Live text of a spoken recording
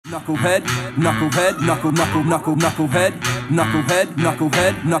Knucklehead, knucklehead,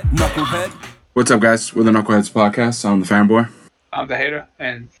 knucklehead. What's up, guys? We're the Knuckleheads podcast. I'm the fanboy. I'm the hater,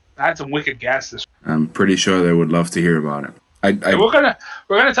 and I had some wicked gas this week. I'm pretty sure they would love to hear about it. We're gonna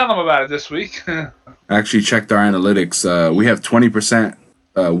tell them about it this week. I actually checked our analytics. We have 20%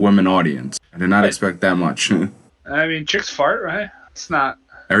 women audience. I did not expect that much. I mean, chicks fart, right? It's not.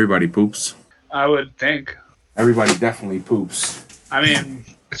 Everybody poops. I would think. Everybody definitely poops. I mean,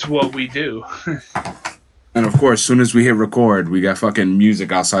 it's what we do. And of course, as soon as we hit record, we got fucking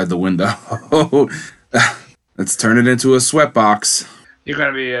music outside the window. Let's turn it into a sweatbox. You're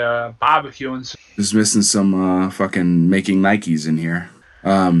gonna be barbecuing. Just missing some fucking making Nikes in here.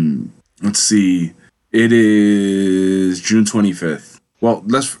 Let's see. It is June 25th. Well,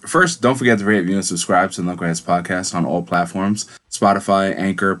 first, don't forget to rate, review, and subscribe to the Knuckleheads podcast on all platforms. Spotify,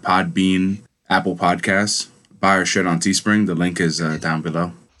 Anchor, Podbean, Apple Podcasts. Buy our shit on Teespring. The link is down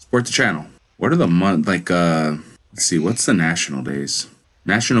below. Support the channel. What are the month, let's see, what's the national days?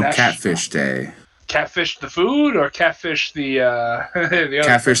 National Catfish Day. Catfish the food or catfish the the other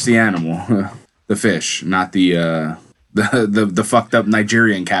Catfish the animal. The fish, not the fucked up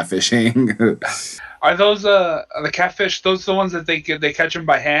Nigerian catfishing. Are those the catfish? Those the ones that they catch them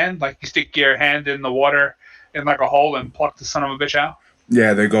by hand? Like you stick your hand in the water in like a hole and pluck the son of a bitch out?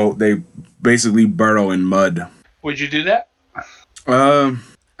 Yeah, they basically burrow in mud. Would you do that?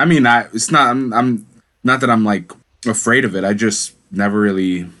 I mean, I'm not that I'm like afraid of it. I just I don't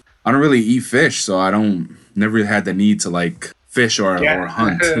really eat fish, so I never really had the need to like fish or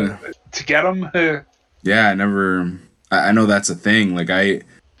hunt. To get them? Yeah, I know that's a thing. Like I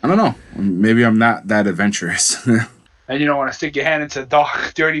don't know. Maybe I'm not that adventurous. And you don't want to stick your hand into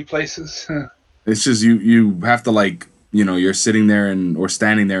dark, dirty places. It's just you have to like, you're sitting there or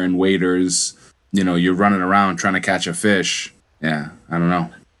standing there in waders, you're running around trying to catch a fish. Yeah, I don't know.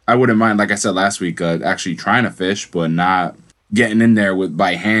 I wouldn't mind, like I said last week, actually trying to fish, but not getting in there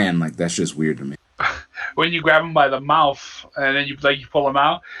by hand. Like that's just weird to me. When you grab them by the mouth and then you pull them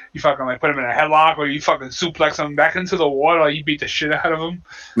out, you fucking like put them in a headlock or you fucking suplex them back into the water or you beat the shit out of them.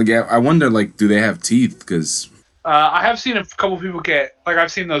 Like, I wonder, like, do they have teeth? Because I have seen a couple people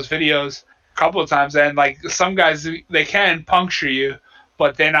I've seen those videos a couple of times, and like some guys, they can puncture you,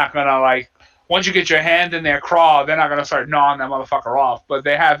 but they're not gonna like, once you get your hand in their craw, they're not gonna start gnawing that motherfucker off. But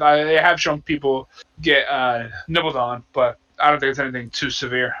they have shown people get nibbled on, but I don't think it's anything too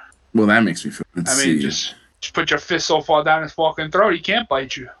severe. Well, that makes me feel. Just put your fist so far down his fucking throat, he can't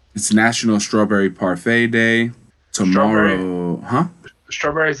bite you. It's National Strawberry Parfait Day. Tomorrow,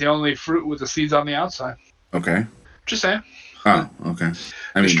 Strawberry is the only fruit with the seeds on the outside. Okay. Just saying. Oh, okay.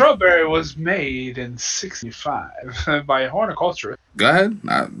 The strawberry was made in 1965 by a horticulturist. Go ahead.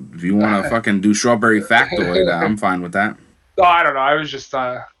 If you want to fucking do strawberry factoid, I'm fine with that. Oh, I don't know. I was just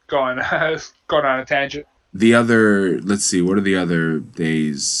going on a tangent. Let's see, what are the other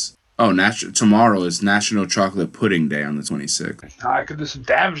days? Oh, tomorrow is National Chocolate Pudding Day on the 26th. I could do some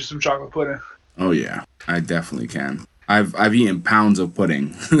damage with some chocolate pudding. Oh yeah, I definitely can. I've eaten pounds of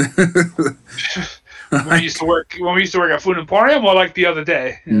pudding. When we used to work at Food Emporium, or like the other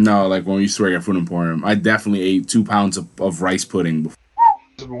day? No, like when we used to work at Food Emporium, I definitely ate 2 pounds of rice pudding before.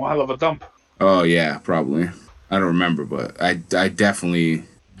 It's a hell of a dump. Oh yeah, probably. I don't remember, but I definitely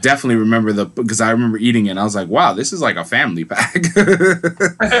remember because I remember eating it and I was like, wow, this is like a family pack.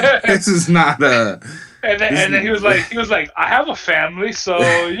 This is not a. And then he was like, I have a family, so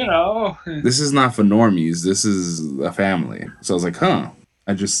This is not for normies. This is a family. So I was like, huh.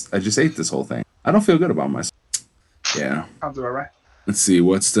 I just ate this whole thing. I don't feel good about myself. Yeah. Sounds about right. Let's see.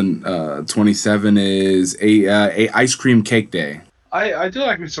 What's the 27 is a ice cream cake day. I do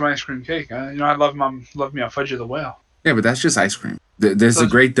like me some ice cream cake. I love me a Fudge of the Whale. Yeah, but that's just ice cream. There's a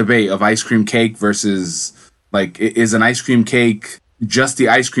great debate of ice cream cake versus like, is an ice cream cake just the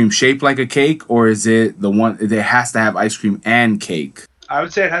ice cream shaped like a cake, or is it the one that has to have ice cream and cake? I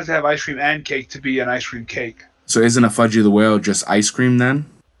would say it has to have ice cream and cake to be an ice cream cake. So isn't a Fudge of the Whale just ice cream then?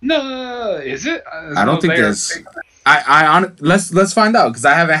 No, is it? I don't think there's. Let's find out, because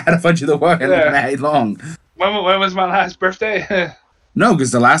I haven't had a Fudge of the Whale in that long. When was my last birthday? No,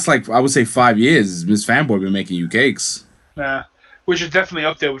 because the last, I would say 5 years, Miss Fanboy been making you cakes. Nah, which is definitely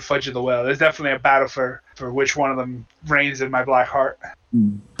up there with Fudge of the Whale. There's definitely a battle for which one of them reigns in my black heart.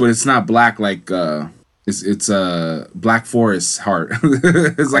 But it's not black like it's a Black Forest heart.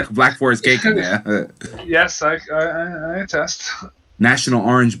 It's like a Black Forest cake in there. Yes, I attest. National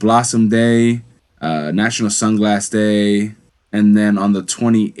Orange Blossom Day, National Sunglass Day, and then on the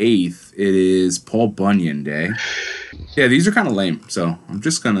 28th it is Paul Bunyan Day. Yeah, these are kind of lame, so I'm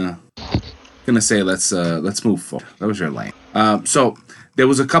just gonna say let's move forward. Those are lame. So there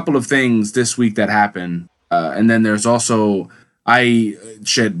was a couple of things this week that happened. And then there's also,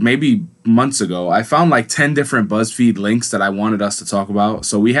 maybe months ago, I found like 10 different BuzzFeed links that I wanted us to talk about.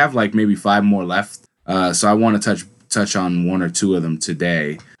 So we have like maybe 5 more left. So I want to touch on 1 or 2 of them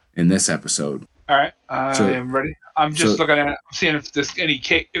today in this episode. All right, I am ready. I'm just looking at it, seeing if there's any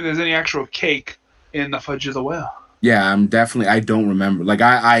cake, if there's any actual cake in the Fudge of the Whale. Yeah, I don't remember. Like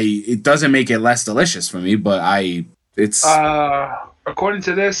it doesn't make it less delicious for me, but it's. According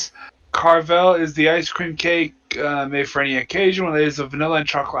to this, Carvel is the ice cream cake made for any occasion. It is a vanilla and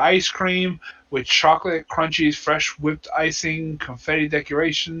chocolate ice cream with chocolate crunchies, fresh whipped icing, confetti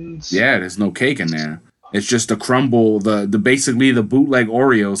decorations. Yeah, there's no cake in there. It's just a crumble, the basically the bootleg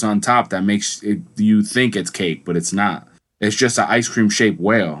Oreos on top that makes it you think it's cake, but it's not. It's just an ice cream shaped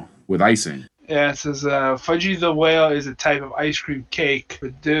whale with icing. Yeah, it says Fudgy the Whale is a type of ice cream cake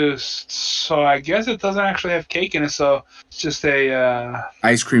produced. So I guess it doesn't actually have cake in it, so it's just a...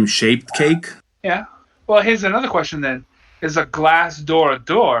 ice cream shaped cake? Yeah. Well, here's another question then. Is a glass door a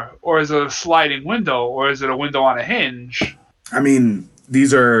door? Or is it a sliding window? Or is it a window on a hinge? I mean,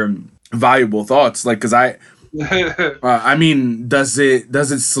 these are valuable thoughts. Like, because I mean, does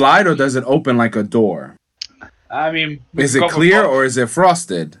it slide or does it open like a door? I mean... Is it clear or is it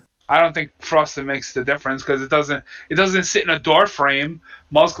frosted? I don't think frosted makes the difference because it doesn't sit in a door frame.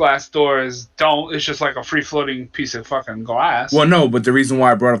 Most glass doors don't. It's just like a free floating piece of fucking glass. Well, no, but the reason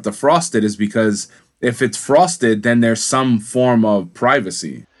why I brought up the frosted is because if it's frosted, then there's some form of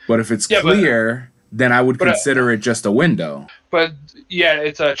privacy. But if it's clear, then I would consider it just a window. But yeah,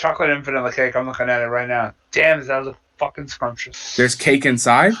 it's a chocolate and vanilla cake. I'm looking at it right now. Damn, that was fucking scrumptious. There's cake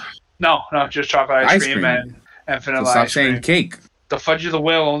inside? No, just chocolate ice cream and vanilla so stop ice cream. saying cake. The Fudge of the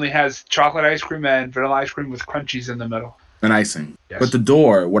Whale only has chocolate ice cream and vanilla ice cream with crunchies in the middle. And icing. Yes. But the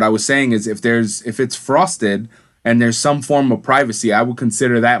door, what I was saying is if it's frosted and there's some form of privacy, I would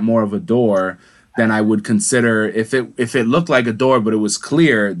consider that more of a door than I would consider if it looked like a door but it was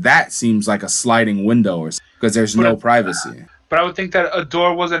clear, that seems like a sliding window because there's no privacy. But I would think that a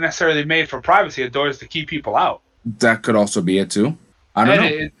door wasn't necessarily made for privacy. A door is to keep people out. That could also be it too. I don't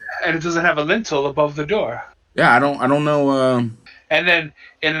know. And it doesn't have a lintel above the door. Yeah, I don't know. And then,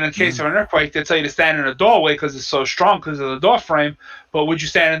 in the case of an earthquake, they tell you to stand in a doorway because it's so strong because of the door frame. But would you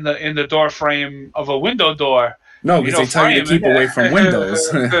stand in the door frame of a window door? No, because they tell you to keep away from windows.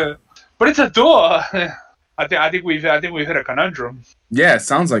 But it's a door. I think we've hit a conundrum. Yeah, it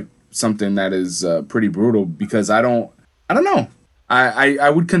sounds like something that is pretty brutal because I don't know. I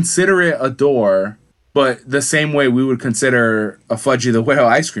would consider it a door, but the same way we would consider a Fudgy the Whale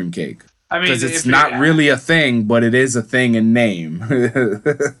ice cream cake. I mean, because it's not really a thing, but it is a thing in name.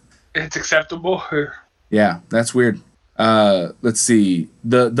 It's acceptable. Yeah, that's weird. Let's see.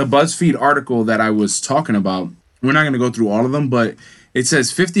 The BuzzFeed article that I was talking about, we're not going to go through all of them, but it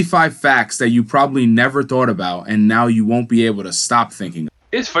says 55 facts that you probably never thought about, and now you won't be able to stop thinking.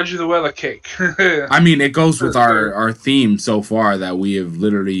 Is Fudgy the Whale a cake? I mean, it goes with our theme so far that we have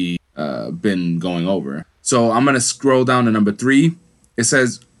literally been going over. So I'm going to scroll down to number 3. It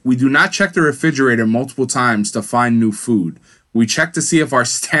says... We do not check the refrigerator multiple times to find new food. We check to see if our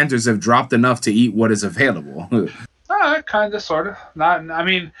standards have dropped enough to eat what is available. Kind of, sort of. Not. I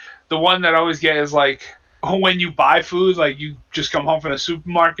mean, the one that I always get is like when you buy food, like you just come home from the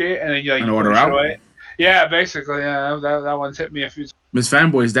supermarket and then you order out. Away. Yeah, basically. Yeah, that one's hit me a few times. Miss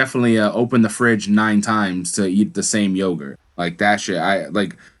Fanboy's definitely opened the fridge 9 times to eat the same yogurt. Like that shit.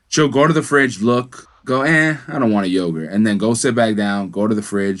 She'll go to the fridge, look. Go, I don't want a yogurt. And then go sit back down, go to the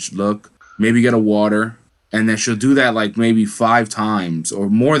fridge, look, maybe get a water. And then she'll do that like maybe 5 times or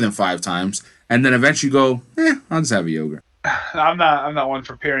more than 5 times. And then eventually go, I'll just have a yogurt. I'm not one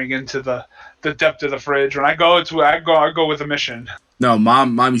for peering into the depth of the fridge. When I go with a mission. No,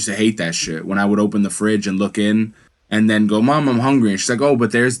 mom used to hate that shit. When I would open the fridge and look in and then go, Mom, I'm hungry. And she's like, oh,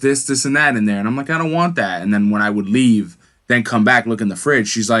 but there's this, and that in there. And I'm like, I don't want that. And then when I would leave, then come back, look in the fridge.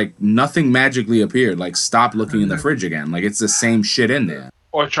 She's like, nothing magically appeared. Like, stop looking in the fridge again. Like, it's the same shit in there.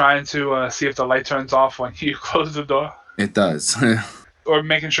 Or trying to see if the light turns off when you close the door. It does. Or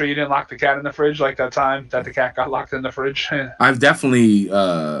making sure you didn't lock the cat in the fridge, like that time that the cat got locked in the fridge. I've definitely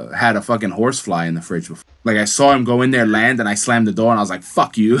had a fucking horsefly in the fridge before. Like, I saw him go in there, land, and I slammed the door, and I was like,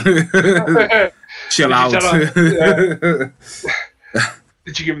 fuck you. Chill out.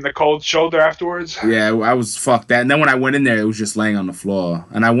 Did you give him the cold shoulder afterwards? Yeah, I was fucked that. And then when I went in there, it was just laying on the floor.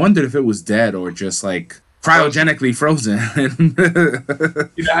 And I wondered if it was dead or just, like, cryogenically frozen.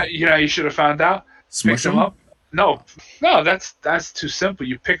 You should have found out. Smush him up. No, no, that's too simple.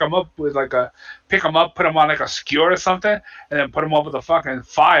 You pick them up with put them on like a skewer or something, and then put them over the fucking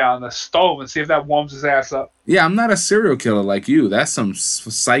fire on the stove and see if that warms his ass up. Yeah, I'm not a serial killer like you. That's some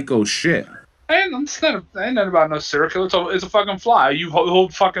psycho shit. And ain't nothing about no serial killer. It's a fucking fly. You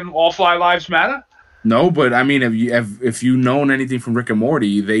hold fucking all fly lives matter. No, but I mean, if you known anything from Rick and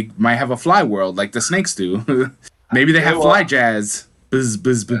Morty, they might have a fly world like the snakes do. Maybe they have fly jazz. Buzz,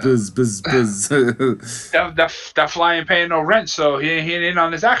 buzz, buzz, buzz, buzz, buzz. That fly ain't paying no rent, so he ain't in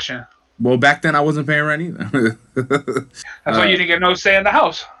on his action. Well, back then I wasn't paying rent either. That's why you didn't get no say in the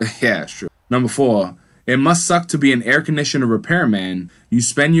house. Yeah, it's true. Number 4. It must suck to be an air conditioner repairman. You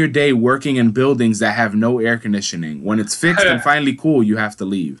spend your day working in buildings that have no air conditioning. When it's fixed and finally cool, you have to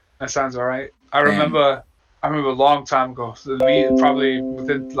leave. That sounds all right. I remember a long time ago, probably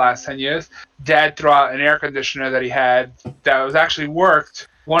within the last 10 years, Dad threw out an air conditioner that he had that was actually worked.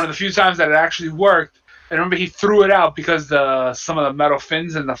 One of the few times that it actually worked. And remember, he threw it out because some of the metal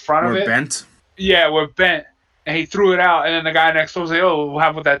fins in the front of it were bent? Yeah, were bent. And he threw it out. And then the guy next door was like, oh, what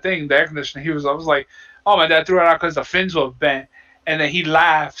happened with that thing, the air conditioner? I was like, oh, my dad threw it out because the fins were bent. And then he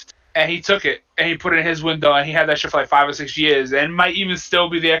laughed. And he took it and he put it in his window, and he had that shit for like 5 or 6 years, and it might even still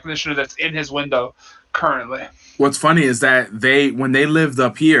be the air conditioner that's in his window currently. What's funny is that when they lived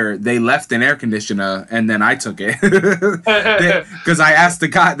up here, they left an air conditioner, and then I took it because I asked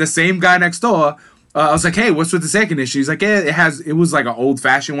the same guy next door. I was like, "Hey, what's with this air conditioner?" He's like, "Yeah, it was like an old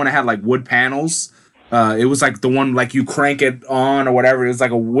fashioned one. It had like wood panels. It was like the one like you crank it on or whatever. It was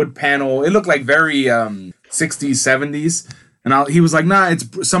like a wood panel. It looked like very 60s, 70s." And he was like, nah, it's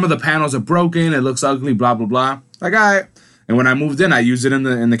some of the panels are broken. It looks ugly, blah, blah, blah. Like, all right. And when I moved in, I used it in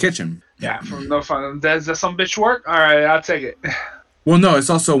the kitchen. Yeah, no fun. Does some bitch work? All right, I'll take it. Well, no,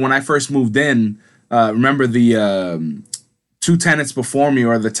 it's also when I first moved in, remember the 2 tenants before me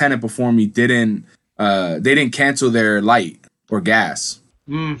or the tenant before me they didn't cancel their light or gas.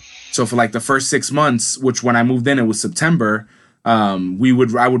 So for like the first 6 months, which when I moved in, it was September, I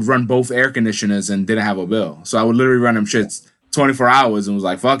would run both air conditioners and didn't have a bill. So I would literally run them shits 24 hours and was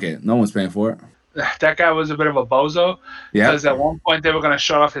like, fuck it. No one's paying for it. That guy was a bit of a bozo. Yeah. Because at one point they were going to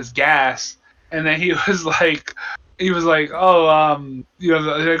shut off his gas. And then he was like, oh,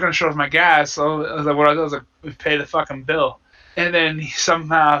 they're going to shut off my gas. So I was like, what I was like, we pay the fucking bill. And then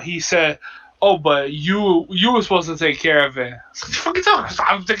he said, oh, but you were supposed to take care of it. I was like, what the fuck are you talking about?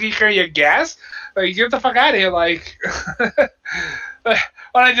 I'm taking care of your gas? Like, get the fuck out of here. Like, why don't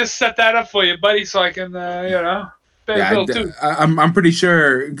I just set that up for you, buddy, so I can, pay the bill too. I'm pretty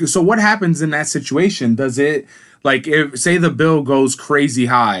sure. So what happens in that situation? Does it, like, if say the bill goes crazy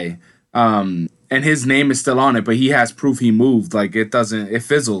high, and his name is still on it, but he has proof he moved, like, it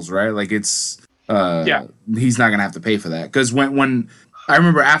fizzles, right? Like, it's, he's not going to have to pay for that. Because when I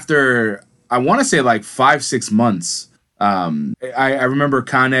remember after, I want to say like 5-6 months, I remember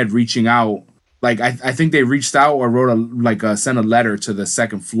Con Ed reaching out. Like, I think they reached out or sent a letter to the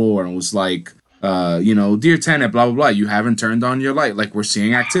second floor and was like, dear tenant, blah, blah, blah, you haven't turned on your light. Like, we're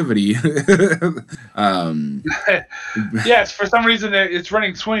seeing activity. Yes, for some reason it's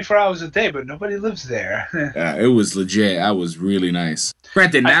running 24 hours a day, but nobody lives there. Yeah, it was legit. I was really nice.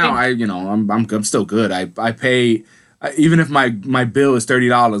 Granted, now I'm still good. I pay, even if my bill is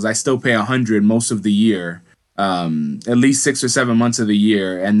 $30, I still pay $100 most of the year, at least 6 or 7 months of the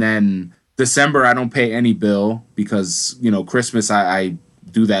year, and then December, I don't pay any bill because, Christmas, I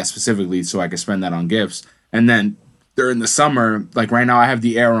do that specifically so I can spend that on gifts. And then during the summer, like right now, I have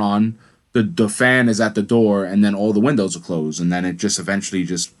the air on, the fan is at the door, and then all the windows are closed. And then it just eventually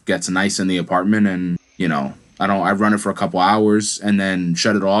just gets nice in the apartment. And, I run it for a couple hours and then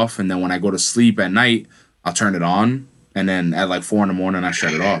shut it off. And then when I go to sleep at night, I'll turn it on. And then at like 4 a.m, I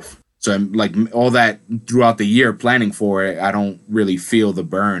shut it off. So I'm like all that throughout the year planning for it, I don't really feel the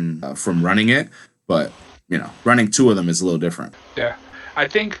burn from running it. But, running 2 of them is a little different. Yeah. I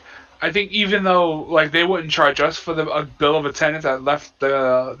think even though like they wouldn't charge us for a bill of a tenant that left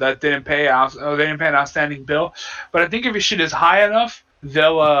that didn't pay or they didn't pay an outstanding bill, but I think if your shit is high enough,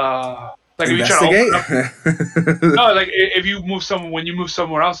 they'll like if you try to open up, if you move when you move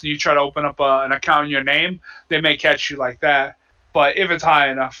somewhere else and you try to open up an account in your name, they may catch you like that. But if it's high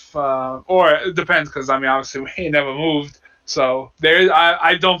enough, or it depends, because obviously we ain't never moved, so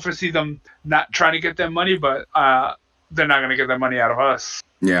I don't foresee them not trying to get their money, but they're not gonna get their money out of us.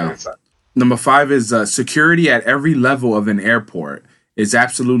 Yeah. Number 5 is security at every level of an airport is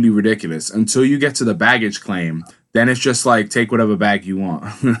absolutely ridiculous until you get to the baggage claim. Then it's just like take whatever bag you want.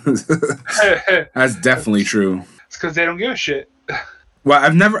 That's definitely true. It's because they don't give a shit. Well,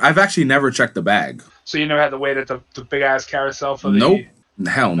 I've actually never checked the bag. So you never had to wait at the big ass carousel for the... Nope.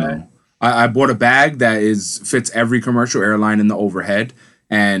 Hell no. I bought a bag that fits every commercial airline in the overhead,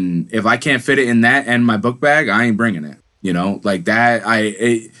 and if I can't fit it in that and my book bag, I ain't bringing it. You know, like that.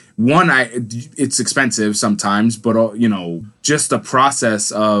 It's expensive sometimes, but just the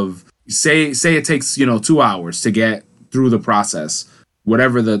process of say it takes 2 hours to get through the process,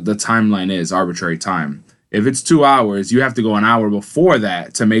 whatever the timeline is, arbitrary time. If it's 2 hours, you have to go an hour before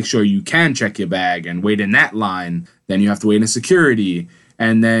that to make sure you can check your bag and wait in that line. Then you have to wait in security.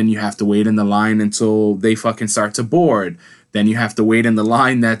 And then you have to wait in the line until they fucking start to board. Then you have to wait in the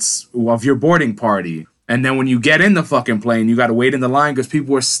line that's of your boarding party. And then when you get in the fucking plane, you got to wait in the line because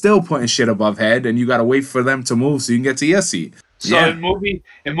people are still putting shit above head, and you got to wait for them to move so you can get to your seat. So in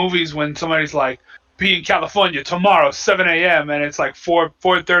movies, when somebody's like, be in California tomorrow, 7 a.m., and it's like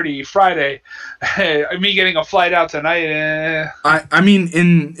 4:30 Friday, me getting a flight out tonight. I mean,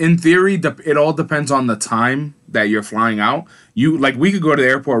 in theory, it all depends on the time that you're flying out. We could go to the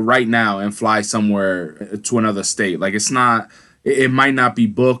airport right now and fly somewhere to another state. Like, it might not be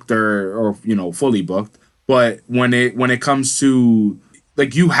booked or fully booked, but when it comes to,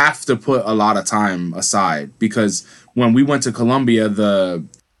 like, you have to put a lot of time aside, because when we went to Colombia,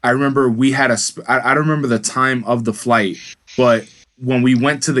 I remember we had I don't remember the time of the flight, but when we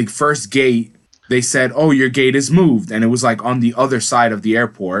went to the first gate, they said, "Oh, your gate is moved," and it was like on the other side of the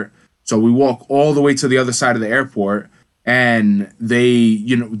airport. So we walk all the way to the other side of the airport, and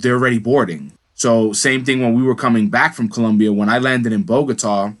they're already boarding. So same thing when we were coming back from Colombia. When I landed in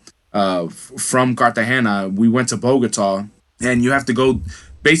Bogota, from Cartagena, we went to Bogota, and you have to go.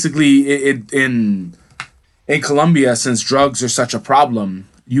 Basically, in Colombia, since drugs are such a problem,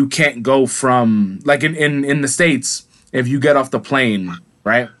 you can't go from, like, in the States, if you get off the plane,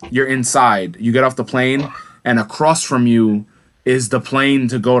 right? You're inside. You get off the plane, and across from you is the plane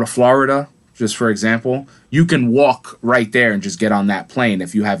to go to Florida, just for example. You can walk right there and just get on that plane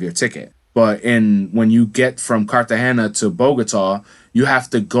if you have your ticket. But when you get from Cartagena to Bogota, you have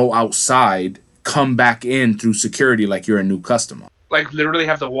to go outside, come back in through security like you're a new customer. Like, literally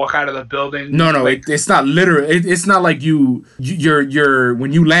have to walk out of the building? No, it's not literal. It's not like you're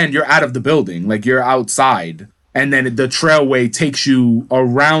when you land, you're out of the building. Like, you're outside, and then the trailway takes you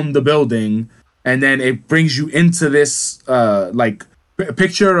around the building, and then it brings you into this picture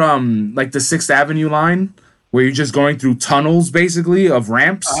like the 6th Avenue line, where you're just going through tunnels, basically, of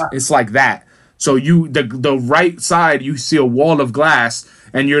ramps. It's like that. So the right side, you see a wall of glass,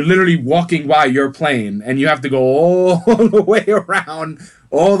 and you're literally walking by your plane, and you have to go all the way around,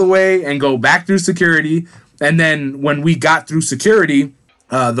 all the way, and go back through security. And then when we got through security,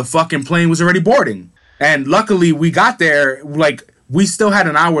 the fucking plane was already boarding. And luckily, we got there, like, we still had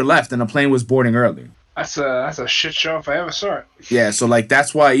an hour left, and the plane was boarding early. That's a shit show if I ever saw it. Yeah, so, like,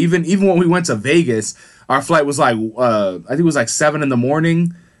 that's why even when we went to Vegas, our flight was like, I think it was like 7 in the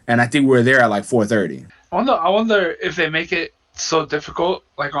morning, and I think we were there at like 4:30. I wonder if they make it so difficult,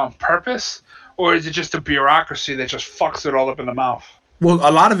 like, on purpose, or is it just a bureaucracy that just fucks it all up in the mouth? Well,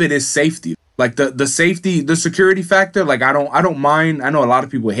 a lot of it is safety. Like, the safety, the security factor. Like, I don't mind. I know a lot of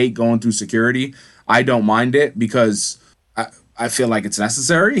people hate going through security. I don't mind it because I feel like it's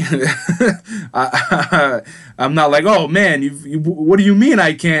necessary. I'm not like, oh man, what do you mean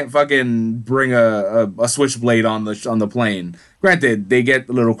I can't fucking bring a switchblade on the plane? Granted, they get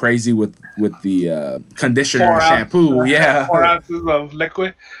a little crazy with the conditioner and shampoo. Yeah, 4 ounces of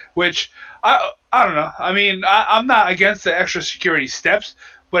liquid, which I don't know. I mean, I'm not against the extra security steps,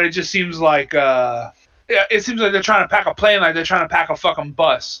 but it just seems like it seems like they're trying to pack a plane like they're trying to pack a fucking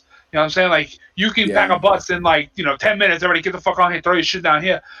bus. You know what I'm saying? Like, you can pack a bus in, like, 10 minutes. Everybody get the fuck on here, throw your shit down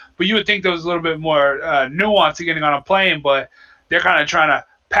here. But you would think there was a little bit more nuance to getting on a plane, but they're kind of trying to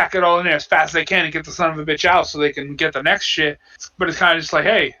pack it all in there as fast as they can and get the son of a bitch out so they can get the next shit. But it's kind of just like,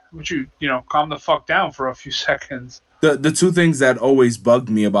 hey, would you, calm the fuck down for a few seconds. The two things that always bugged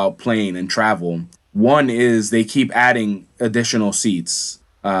me about plane and travel, one is they keep adding additional seats.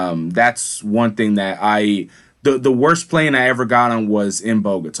 That's one thing that the worst plane I ever got on was in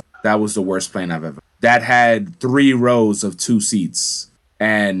Bogota. That was the worst plane I've ever. That had 3 rows of 2 seats.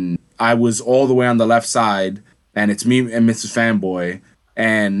 And I was all the way on the left side, and it's me and Mrs. Fanboy.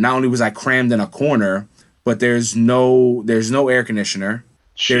 And not only was I crammed in a corner, but there's no air conditioner.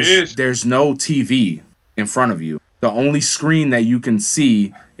 There's no TV in front of you. The only screen that you can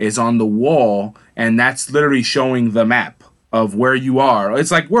see is on the wall, and that's literally showing the map of where you are. It's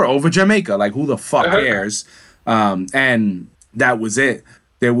like, we're over Jamaica. Like, who the fuck cares? And that was it.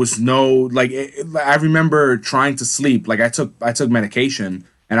 There was no, like, I remember trying to sleep. Like, I took medication,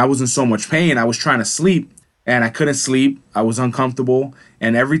 and I was in so much pain. I was trying to sleep, and I couldn't sleep. I was uncomfortable.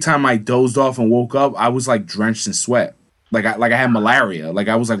 And every time I dozed off and woke up, I was, like, drenched in sweat. like I had malaria. Like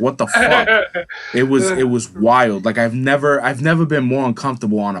I was like, what the fuck? It was wild. Like I've never been more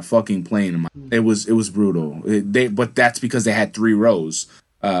uncomfortable on a fucking plane. It was brutal. But that's because they had 3 rows.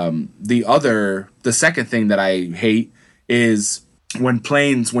 The second thing that I hate is when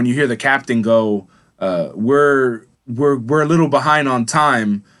you hear the captain go, we're a little behind on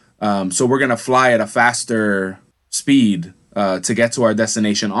time, so we're gonna fly at a faster speed to get to our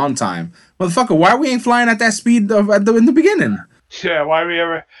destination on time. Motherfucker, why we ain't flying at that speed in the beginning? Yeah, why we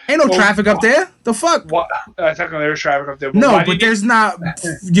ever? Ain't no traffic up there. The fuck? What? Technically, there's traffic up there. No, but there's not.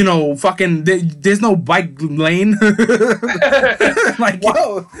 Fucking. There's no bike lane. Like,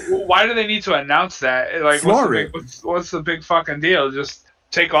 yo, why do they need to announce that? Like, what's the big fucking deal? Just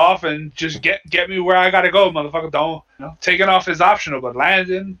take off and just get me where I gotta go, motherfucker. Don't. Taking off is optional, but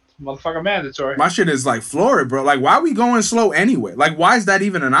landing, motherfucker, mandatory. My shit is like Florida, bro. Like, why are we going slow anyway? Like, why is that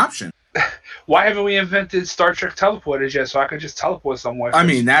even an option? Why haven't we invented Star Trek teleporters yet so I could just teleport somewhere? I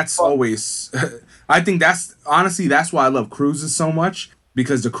mean, that's always... I think that's why I love cruises so much,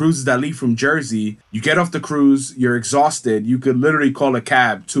 because the cruises that leave from Jersey, you get off the cruise, you're exhausted, you could literally call a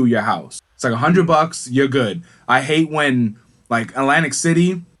cab to your house. It's like $100, you're good. I hate when, like, Atlantic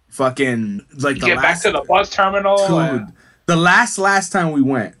City, fucking... like you get back to the bus terminal. Dude, the last time we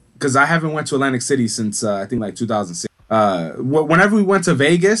went, because I haven't went to Atlantic City since, I think, like, 2006. Whenever we went to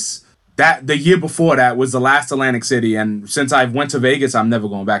Vegas... the year before that was the last Atlantic City, and since I went to Vegas, I'm never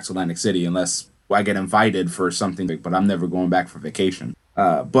going back to Atlantic City unless I get invited for something, but I'm never going back for vacation.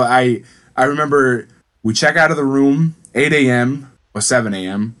 But I remember we check out of the room 8 a.m. or 7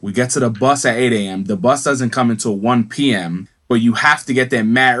 a.m. We get to the bus at 8 a.m. The bus doesn't come until 1 p.m., but you have to get there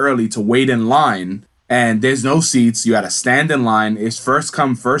mad early to wait in line, and there's no seats. You got to stand in line. It's first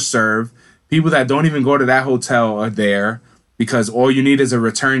come, first serve. People that don't even go to that hotel are there, because all you need is a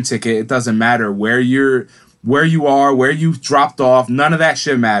return ticket. It doesn't matter where you are, where you dropped off. None of that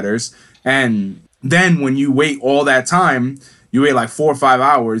shit matters. And then when you wait all that time, you wait like 4 or 5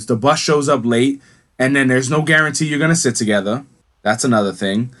 hours, the bus shows up late, and then there's no guarantee you're going to sit together. That's another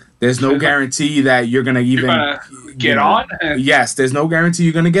thing. There's no guarantee that you're going to even get on. Yes, there's no guarantee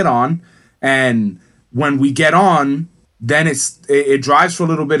you're going to get on. And when we get on, then it drives for a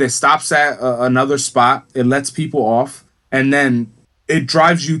little bit. It stops at another spot. It lets people off. And then it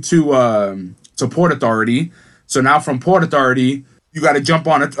drives you to Port Authority. So now from Port Authority, you got to jump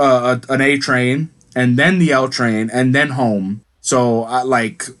on an A train, and then the L train, and then home. So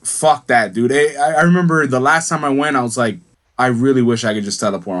fuck that, dude. I remember the last time I went, I was like, I really wish I could just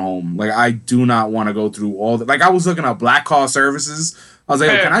teleport home. Like, I do not want to go through all the... Like, I was looking at black car services. I was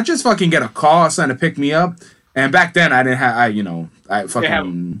like, can I just fucking get a car or something to pick me up? And back then, I didn't have... I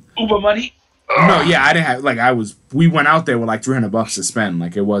fucking... Uber money? No, yeah, I didn't have, we went out there with like $300 to spend.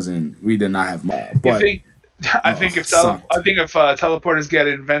 Like, it wasn't, we did not have money. But I think if teleporters get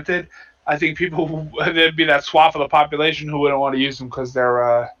invented, I think there'd be that swath of the population who wouldn't want to use them because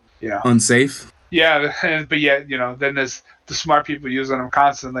they're, unsafe. Yeah, but yet, then there's the smart people using them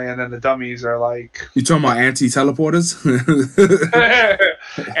constantly, and then the dummies are like... You talking about anti-teleporters?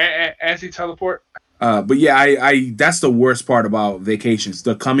 Anti-teleport? But yeah, I that's the worst part about vacations.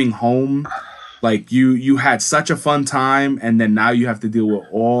 The coming home... Like, you had such a fun time, and then now you have to deal with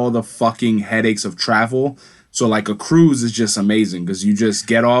all the fucking headaches of travel. So, like, a cruise is just amazing, because you just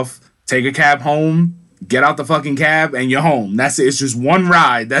get off, take a cab home, get out the fucking cab, and you're home. That's it. It's just one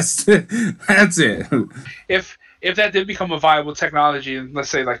ride. That's it. That's it. If that did become a viable technology, let's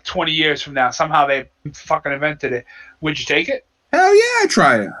say, like, 20 years from now, somehow they fucking invented it, would you take it? Hell yeah, I'd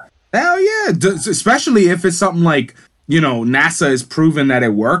try it. Hell yeah. Especially if it's something like, NASA has proven that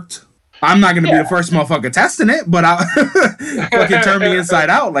it worked. I'm not going to be the first motherfucker testing it, but I'll fucking turn me inside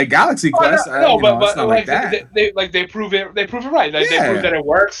out like Galaxy Quest. But it's not like that. They prove it. They prove it right. They prove that it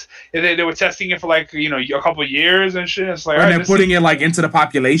works. They were testing it for like a couple of years and shit. It's like, and they're putting it like into the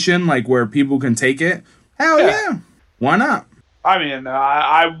population, like where people can take it. Hell yeah. Why not? I mean,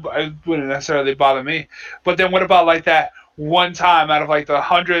 I wouldn't necessarily bother me. But then what about like that one time out of like the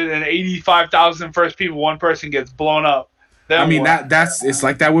 185,000 first people, one person gets blown up? I mean, it's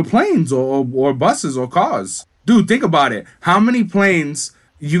like that with planes or buses or cars. Dude, think about it. How many planes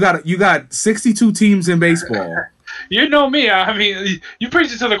you got 62 teams in baseball. You know me. I mean, you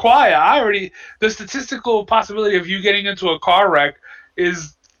preach it to the choir. The statistical possibility of you getting into a car wreck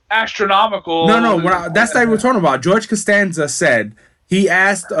is astronomical. No, that's not what we're talking about. George Costanza said, he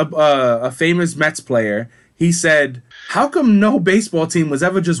asked a famous Mets player, he said, how come no baseball team was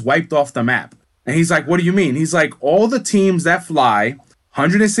ever just wiped off the map? And he's like, what do you mean? He's like, all the teams that fly,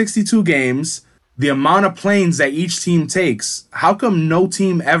 162 games, the amount of planes that each team takes, how come no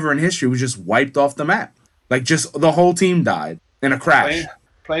team ever in history was just wiped off the map? Like, just the whole team died in a crash.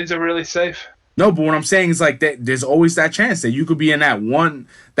 Planes are really safe. No, but what I'm saying is, like, there's always that chance that you could be in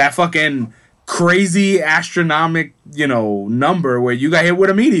that fucking crazy astronomic, number where you got hit with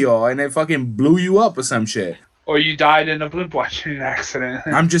a meteor and it fucking blew you up or some shit. Or you died in a blimp watching accident.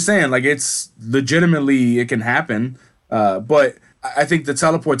 I'm just saying, like, it's legitimately, it can happen. But I think the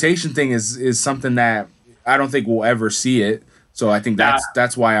teleportation thing is something that I don't think we'll ever see it. So I think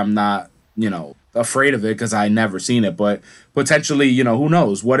that's why I'm not, afraid of it, because I never seen it. But potentially, who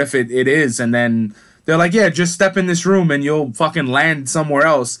knows? What if it is, and then they're like, yeah, just step in this room and you'll fucking land somewhere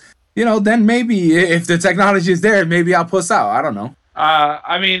else. Then maybe if the technology is there, maybe I'll puss out. I don't know.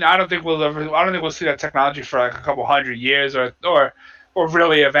 I mean, I don't think we'll see that technology for like a couple 100 years or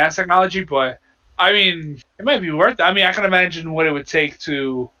really advanced technology, but I mean, it might be worth it. I mean, I can imagine what it would take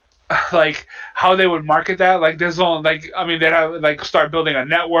to, like, how they would market that. Like, there's only, like, I mean, they'd have, like, start building a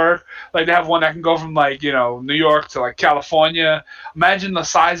network. Like, they have one that can go from, like, New York to, like, California. Imagine the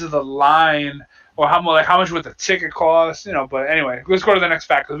size of the line, or how much would the ticket cost, But anyway, let's go to the next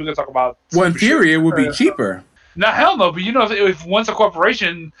fact, because we can talk about. Well, in theory, it would be cheaper. No, hell no. But if once a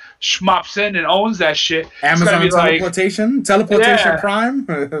corporation schmops in and owns that shit, Amazon teleportation Prime.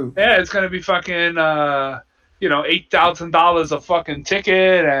 Yeah, it's gonna be fucking $8,000 a fucking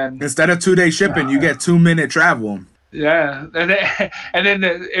ticket, and instead of 2-day shipping, you get 2-minute travel. Yeah, and then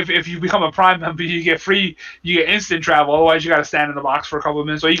if you become a Prime member, you get instant travel. Otherwise, you got to stand in the box for a couple of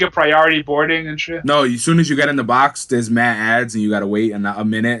minutes, or you get priority boarding and shit. No, as soon as you get in the box, there's mad ads, and you got to wait a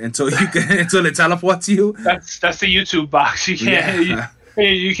minute until it teleports you. That's the YouTube box. You can't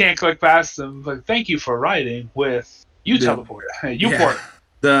you can't click past them. But thank you for riding with Teleport. Uport.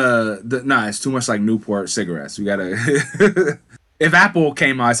 Nah, it's too much like Newport cigarettes. We gotta. If Apple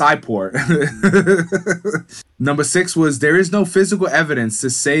came out, it's iPort. Number 6 was, there is no physical evidence to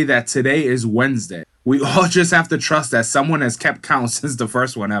say that today is Wednesday. We all just have to trust that someone has kept count since the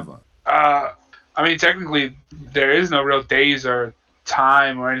first one ever. I mean, technically, there is no real days or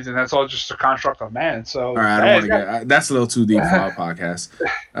time or anything. That's all just a construct of man. So, all right, I don't want to get that's a little too deep for our podcast.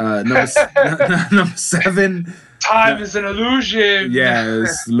 Number 7. Time is an illusion. Yeah,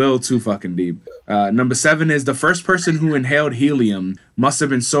 it's a little too fucking deep. Number 7 is, the first person who inhaled helium must have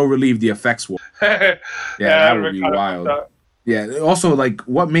been so relieved the effects were. Yeah, that would be wild. Yeah, also, like,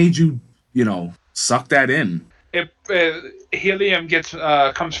 what made you, suck that in? Helium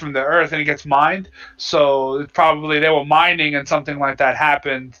comes from the earth and it gets mined, so probably they were mining and something like that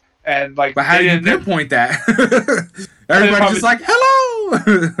happened. And like, but how do you pinpoint that? Everybody's just like,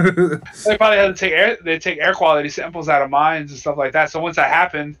 hello. They probably had to take air quality samples out of mines and stuff like that. So once that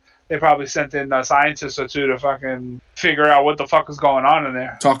happened, they probably sent in a scientist or two to fucking figure out what the fuck is going on in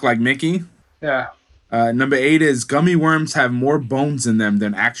there. Talk like Mickey. Yeah. Number 8 is, gummy worms have more bones in them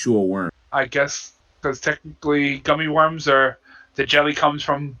than actual worms. I guess because technically gummy worms the jelly comes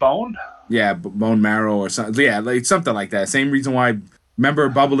from bone. Yeah, bone marrow or something. Yeah, like something like that. Same reason why. Remember,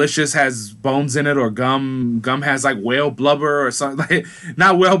 Bubblicious has bones in it, or gum has like whale blubber or something. Like,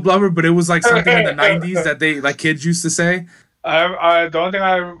 not whale blubber, but it was like something in the 90s that they like kids used to say. The only thing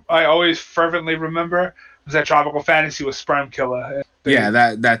I always fervently remember was that Tropical Fantasy was Sperm Killer. Yeah,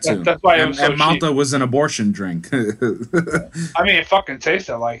 that too. That's why it was so and Malta cheap. was an abortion drink. I mean, it fucking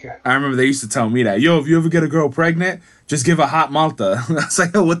tasted like it. I remember they used to tell me that. Yo, if you ever get a girl pregnant, just give her hot Malta. I was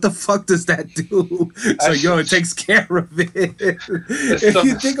like, yo, what the fuck does that do? So, yo, it takes care of it. If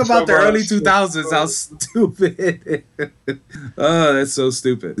you think about the early 2000s, how stupid. Oh, that's so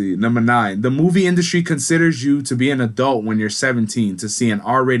stupid. Number 9. The movie industry considers you to be an adult when you're 17 to see an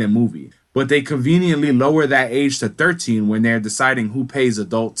R-rated movie, but they conveniently lower that age to 13 when they're deciding who pays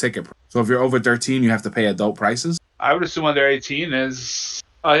adult ticket price. So if you're over 13, you have to pay adult prices? I would assume under 18 is...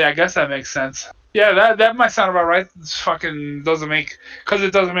 Oh, yeah, I guess that makes sense. Yeah, that might sound about right. It fucking doesn't make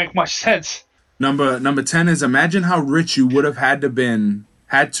much sense. Number 10 is, imagine how rich you would have had to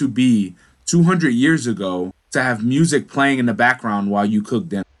be 200 years ago to have music playing in the background while you cook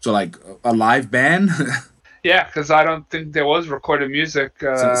dinner. So like a live band? Yeah, because I don't think there was recorded music.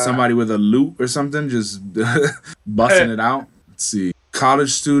 Somebody with a lute or something just busting it out. Let's see.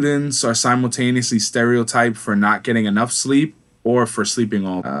 College students are simultaneously stereotyped for not getting enough sleep or for sleeping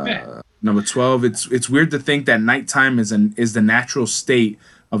all. Number 12. It's weird to think that nighttime is the natural state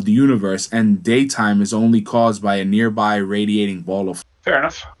of the universe and daytime is only caused by a nearby radiating ball of. Fair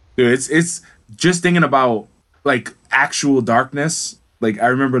enough. Dude, it's just thinking about like actual darkness. Like, I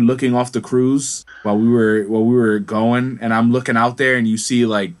remember looking off the cruise while we were going, and I'm looking out there, and you see,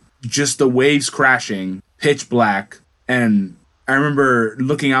 like, just the waves crashing, pitch black, and I remember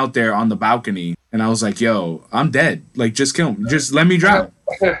looking out there on the balcony, and I was like, yo, I'm dead. Like, just kill me. Just let me drown.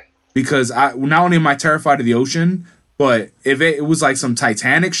 because I not only am I terrified of the ocean, but if it was like some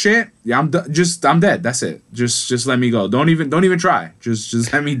Titanic shit, yeah, I'm dead. That's it. Just let me go. Don't even try.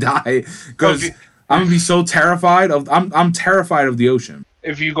 Just let me die, because I'm gonna be so terrified of. I'm terrified of the ocean.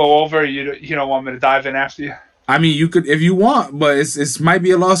 If you go over, you don't want me to dive in after you. I mean, you could if you want, but it's might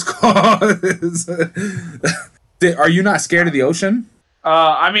be a lost cause. Are you not scared of the ocean?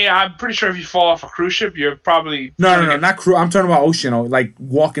 I mean, I'm pretty sure if you fall off a cruise ship, you're probably No, not cruise. I'm talking about ocean. Like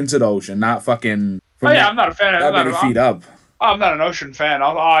walk into the ocean, not fucking. I'm not a fan. That many feet up. I'm not an ocean fan.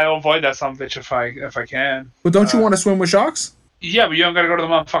 I'll avoid that son of a bitch if I can. But don't you want to swim with sharks? Yeah, but you don't got to go to the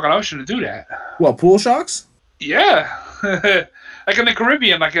motherfucking ocean to do that. Well, pool sharks? Yeah, like in the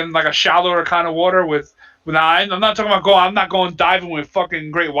Caribbean, like in like a shallower kind of water with. I'm not talking about I'm not going diving with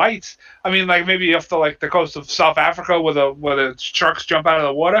fucking great whites. I mean, like maybe off the coast of South Africa where the sharks jump out of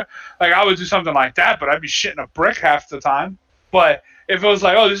the water. Like I would do something like that, but I'd be shitting a brick half the time. But if it was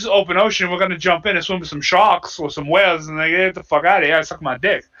like, oh, this is open ocean, we're gonna jump in and swim with some sharks or some whales, and they get the fuck out of here, I suck my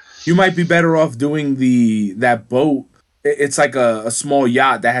dick. You might be better off doing that boat. It's like a small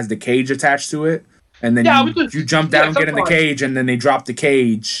yacht that has the cage attached to it. And then you jump down, get in the cage, and then they drop the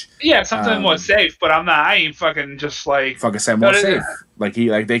cage. Yeah, something more safe, but I ain't fucking just like... Fucking say more safe. Like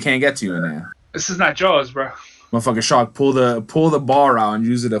they can't get to you in there. This is not Jaws, bro. Motherfucking shark pull the bar out and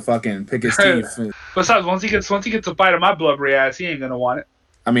use it to fucking pick his teeth. Besides, once he gets a bite of my blubbery ass, he ain't gonna want it.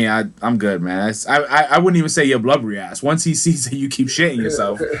 I mean, I'm good, man. I wouldn't even say you're blubbery ass. Once he sees that you keep shitting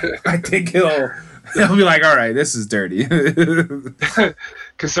yourself, I think he'll be like, all right, this is dirty.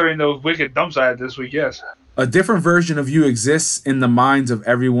 Considering those wicked dumps I had this week, yes. A different version of you exists in the minds of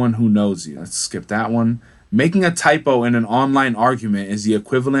everyone who knows you. Let's skip that one. Making a typo in an online argument is the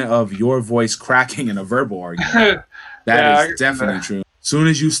equivalent of your voice cracking in a verbal argument. That is definitely true. Soon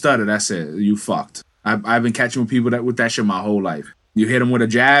as you stutter, that's it. You fucked. I've been catching with people with that shit my whole life. You hit them with a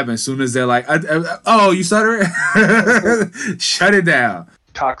jab, and as soon as they're like, oh, you stutter? Shut it down.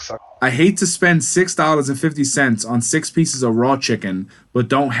 Cocksucker. I hate to spend $6.50 on 6 pieces of raw chicken, but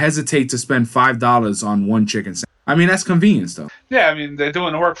don't hesitate to spend $5 on 1 chicken sandwich. I mean, that's convenience, though. Yeah, I mean, they're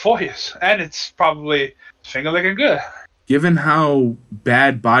doing the work for you, and it's probably finger licking good. Given how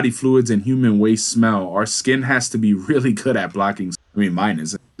bad body fluids and human waste smell, our skin has to be really good at blocking. I mean, mine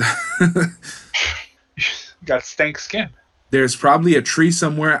isn't. You got stank skin. There's probably a tree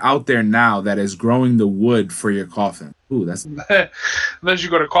somewhere out there now that is growing the wood for your coffin. Ooh, that's... Unless you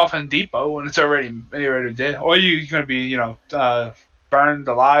go to Coffin Depot and it's already dead. Or you're going to be, burned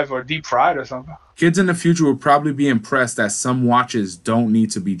alive or deep fried or something. Kids in the future will probably be impressed that some watches don't need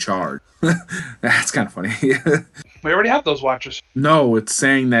to be charged. That's kind of funny. We already have those watches. No, it's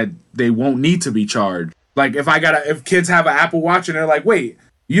saying that they won't need to be charged. Like, if kids have an Apple Watch and they're like, wait,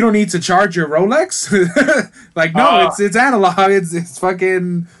 you don't need to charge your Rolex? Like, no, it's analog. It's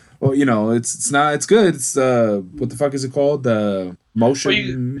fucking... Well, it's not. It's good. It's what the fuck is it called? The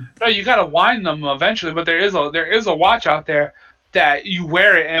motion. Well, you gotta wind them eventually. But there is a watch out there that you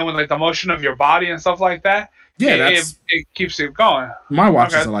wear it, and with like the motion of your body and stuff like that. Yeah, it keeps it going. My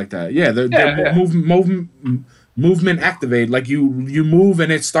watches are like that. Yeah, they're movement activate. Like you move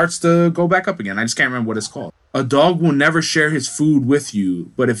and it starts to go back up again. I just can't remember what it's called. A dog will never share his food with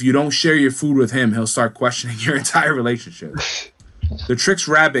you, but if you don't share your food with him, he'll start questioning your entire relationship. The Trix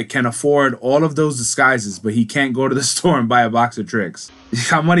Rabbit can afford all of those disguises, but he can't go to the store and buy a box of Trix. He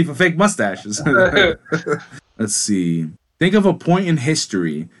got money for fake mustaches. Let's see. Think of a point in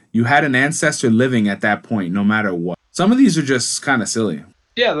history. You had an ancestor living at that point, no matter what. Some of these are just kind of silly.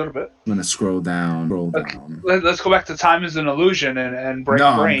 Yeah, a little bit. I'm going to scroll down. Let's go back to Time is an Illusion and break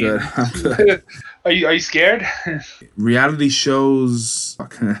brain. No, I'm good. Are you scared? Reality shows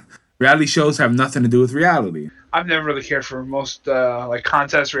have nothing to do with reality. I've never really cared for most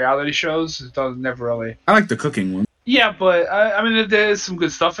contest reality shows. It doesn't never really. I like the cooking one. Yeah, but I mean, there's some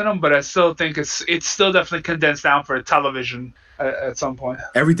good stuff in them, but I still think it's still definitely condensed down for television at some point.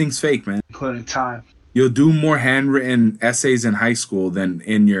 Everything's fake, man, including time. You'll do more handwritten essays in high school than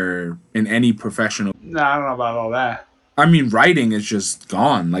in any professional. No, I don't know about all that. I mean, writing is just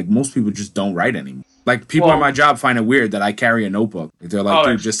gone. Like, most people just don't write anymore. Like, people at my job find it weird that I carry a notebook. They're like,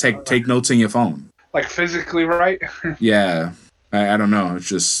 dude, just take notes in your phone. Like, physically write? Yeah. I don't know. It's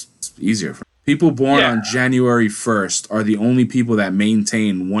just easier. People born on January 1st are the only people that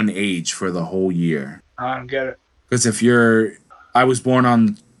maintain one age for the whole year. I don't get it. Because I was born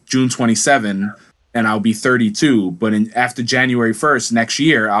on June 27, and I'll be 32, but after January 1st next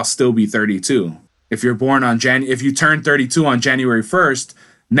year, I'll still be 32. If you're born on if you turn 32 on January 1st,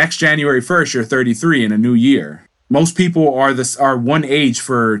 next January 1st, you're 33 in a new year. Most people are one age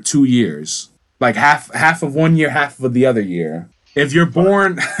for 2 years. Like half of 1 year, half of the other year. If you're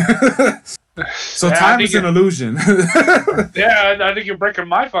born, so Yeah, I time think is an illusion. Yeah, I think you're breaking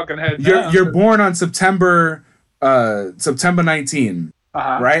my fucking head. You're born on September 19,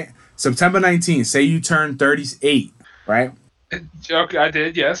 Uh-huh. right? September 19. Say you turn 38, right? Okay, I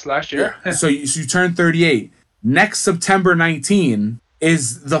did, yes, last year. So you turn 38. Next September 19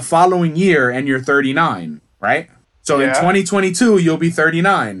 is the following year, and you're 39, right? So in Yeah. 2022, you'll be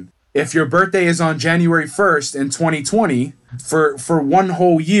 39. If your birthday is on January 1st in 2020, for one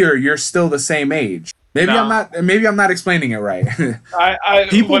whole year, you're still the same age. Maybe No. I'm not explaining it right.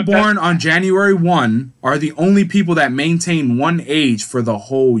 People What born on January 1 are the only people that maintain one age for the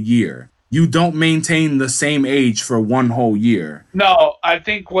whole year. You don't maintain the same age for one whole year. No, I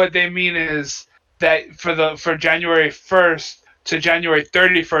think what they mean is that for January 1st to January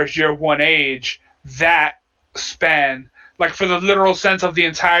 31st, you're one age. That span, like for the literal sense of the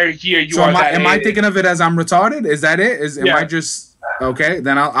entire year, you So are am I age. thinking of it as I'm retarded? Is that it? Am Yeah. I just okay?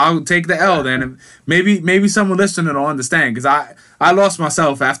 Then I'll take the L. Then maybe someone listening will understand, because I lost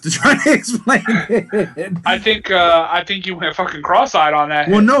myself after trying to explain it. I think you went fucking cross-eyed on that.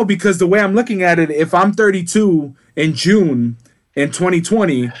 Well, no, because the way I'm looking at it, if I'm 32 in June in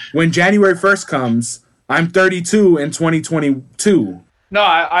 2020, when January 1st comes, I'm 32 in 2022. No,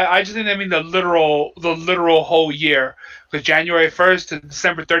 I just think I mean the literal whole year. Because January 1st to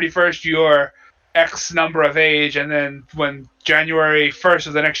December 31st, you're X number of age, and then when January 1st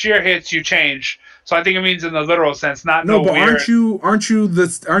of the next year hits, you change. So I think it means in the literal sense, not No, but weird.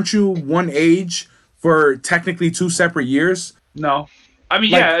 aren't you one age for technically 2 separate years? No, I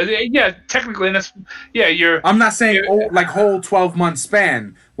mean Like- yeah, technically, and that's you're. I'm not saying whole 12-month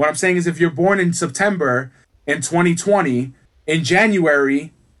span. What I'm saying is, if you're born in September in 2020, in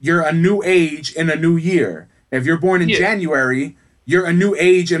January you're a new age in a new year. If you're born in Yeah. January, you're a new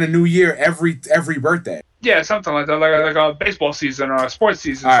age in a new year every birthday. Yeah, something like that, like a baseball season or a sports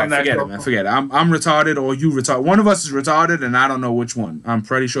season. All right, something forget that- it, man. Forget it. I'm retarded, or you retarded. One of us is retarded, and I don't know which one. I'm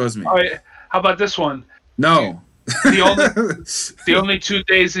pretty sure it's me. All right, how about this one? No. The only 2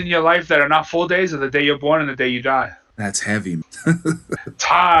 days in your life that are not full days are the day you're born and the day you die. That's heavy.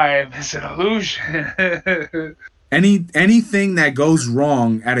 Time is an illusion. Anything that goes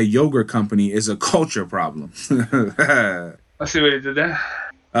wrong at a yogurt company is a culture problem. Let's see what he did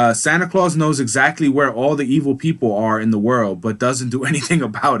there. Santa Claus knows exactly where all the evil people are in the world, but doesn't do anything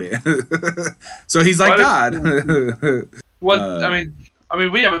about it. So he's like What God. What I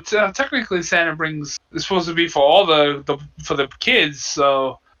mean, we have technically Santa is supposed to be for all for the kids.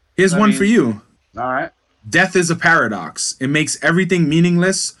 So Here's one for you. all right. Death is a paradox. It makes everything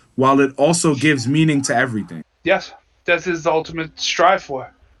meaningless, while it also gives meaning to everything. Yes, death is the ultimate strive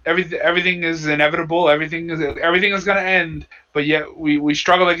for. Everything is inevitable. Everything is going to end, but yet we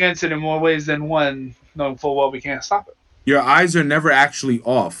struggle against it in more ways than one, knowing full well we can't stop it. Your eyes are never actually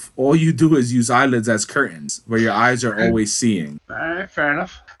off. All you do is use eyelids as curtains, where your eyes are always seeing. All right, fair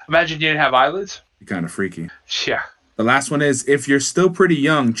enough. Imagine you didn't have eyelids. Kind of freaky. Yeah. The last one is, if you're still pretty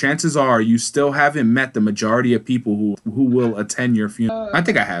young, chances are you still haven't met the majority of people who will attend your funeral. I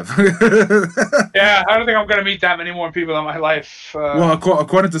think I have. Yeah, I don't think I'm going to meet that many more people in my life. Well,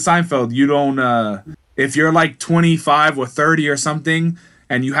 according to Seinfeld, you don't. If you're like 25 or 30 or something,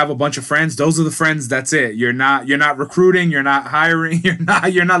 and you have a bunch of friends, those are the friends. That's it. You're not recruiting. You're not hiring. You're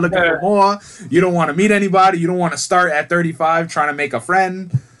not looking for more. You don't want to meet anybody. You don't want to start at 35 trying to make a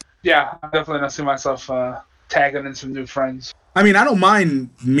friend. Yeah, I definitely not see myself tagging in some new friends. I mean, I don't mind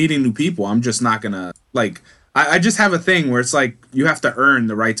meeting new people. I'm just not gonna like. I just have a thing where it's like you have to earn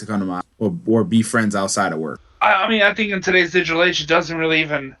the right to come to my or be friends outside of work. I mean, I think in today's digital age, it doesn't really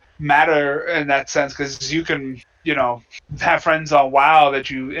even matter in that sense because you can, have friends on WoW that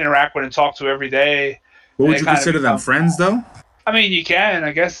you interact with and talk to every day. But would They you kinda consider them become- friends though? I mean, you can.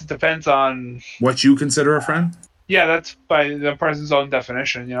 I guess it depends on. What you consider a friend? Yeah, that's by the person's own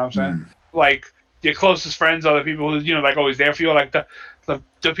definition. You know what I'm saying? Like your closest friends are the people who like always there for you. Like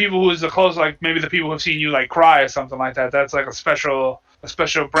the people who's the close, like maybe the people who've seen you like cry or something like that. That's like a special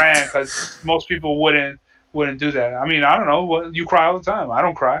brand because most people wouldn't do that. I mean, I don't know. You cry all the time. I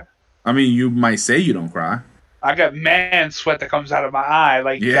don't cry. I mean, you might say you don't cry. I got man sweat that comes out of my eye.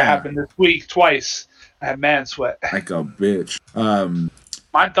 Like Yeah. that happened this week twice. I had man sweat. Like a bitch.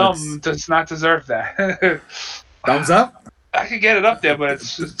 My thumb does not deserve that. Thumbs up? I can get it up there, but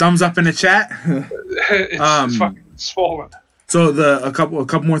it's Thumbs up in the chat. it's fucking swollen. So a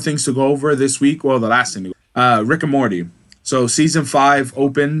couple more things to go over this week. Well, the last thing, Rick and Morty. So season 5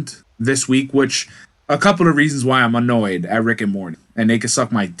 opened this week, which a couple of reasons why I'm annoyed at Rick and Morty, and they can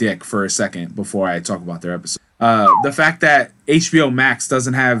suck my dick for a second before I talk about their episode. The fact that HBO Max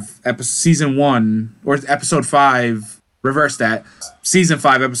doesn't have season 1 or episode 5 reverse that. Season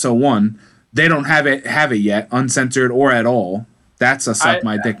 5, episode 1, they don't have it yet, uncensored or at all. That's a suck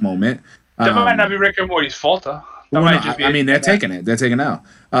my dick moment. That might not be Rick and Morty's fault, though. They're taking it. They're taking it out.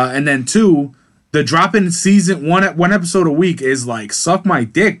 And then 2, the drop in season one episode a week is like, suck my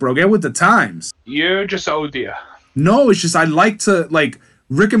dick, bro. Get with the times. You're just oh dear. No, it's just I like to, like,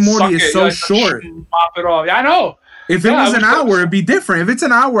 Rick and Morty is so short. Pop it off. Yeah, I know. If it was an hour, it'd be different. If it's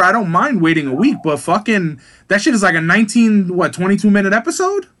an hour, I don't mind waiting a week. But fucking, that shit is like a 22-minute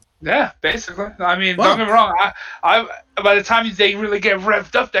episode? Yeah, basically. I mean, don't get me wrong. I by the time they really get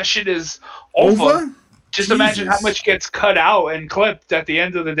revved up, that shit is over. Just imagine how much gets cut out and clipped at the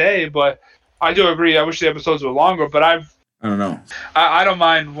end of the day. But I do agree. I wish the episodes were longer. But I don't know. I don't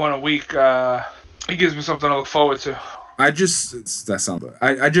mind one a week. It gives me something to look forward to. I just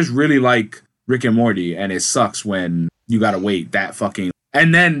really like Rick and Morty, and it sucks when you gotta wait that fucking.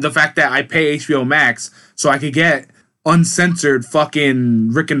 And then the fact that I pay HBO Max so I could get uncensored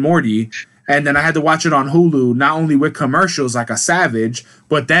fucking Rick and Morty, and then I had to watch it on Hulu, not only with commercials like a savage,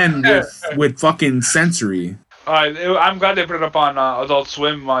 but then with fucking sensory. I'm glad they put it up on Adult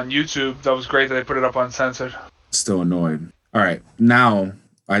Swim on YouTube. That was great that they put it up uncensored. Still annoyed. All right, now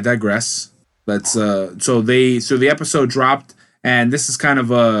I digress. Let's so the episode dropped, and this is kind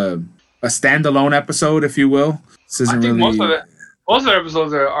of a standalone episode, if you will. This isn't really. Most of the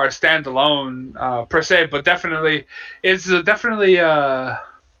episodes are standalone per se, but definitely it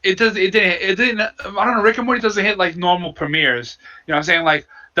didn't. I don't know. Rick and Morty doesn't hit like normal premieres. You know what I'm saying? Like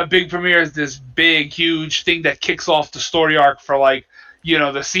the big premiere is this big, huge thing that kicks off the story arc for like, you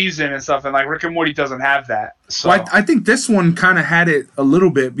know, the season and stuff. And like Rick and Morty doesn't have that. So well, I think this one kind of had it a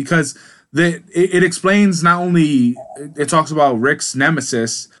little bit because it explains not only it talks about Rick's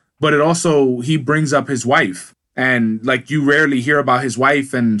nemesis, but it also he brings up his wife. And like you rarely hear about his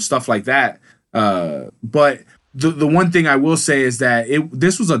wife and stuff like that. But the one thing I will say is that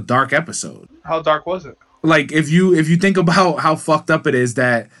this was a dark episode. How dark was it? Like if you think about how fucked up it is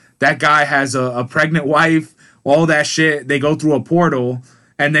that guy has a pregnant wife, all that shit. They go through a portal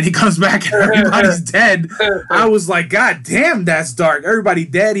and then he comes back and everybody's dead. I was like, God damn, that's dark. Everybody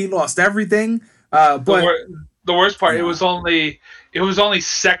dead. He lost everything. But the worst part, it was only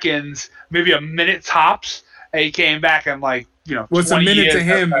seconds, maybe a minute tops. And he came back and like, you know, it's a minute to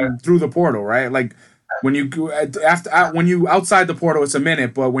him through the portal, right? Like when you go when you outside the portal, it's a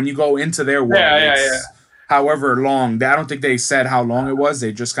minute, but when you go into their world, it's however long. I don't think they said how long it was.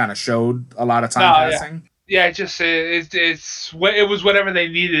 They just kind of showed a lot of time passing. Yeah, it was whatever they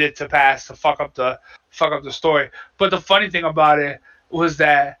needed it to pass to fuck up the story. But the funny thing about it was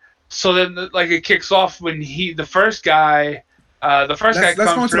that so then like it kicks off when the first guy comes through.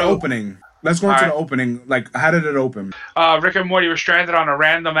 Let's go into the opening. Let's go into the opening. Like, how did it open? Rick and Morty were stranded on a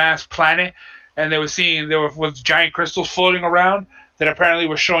random-ass planet, and there was giant crystals floating around that apparently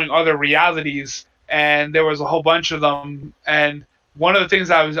were showing other realities, and there was a whole bunch of them. And one of the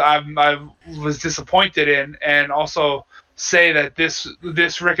things I was disappointed in, and also say that this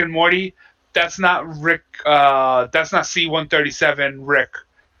Rick and Morty, that's not Rick. That's not C-137 Rick.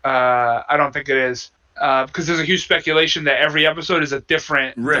 I don't think it is. Because there's a huge speculation that every episode is a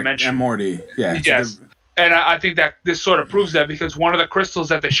different Rick dimension. And Morty, yeah. Yes. And I think that this sort of proves that because one of the crystals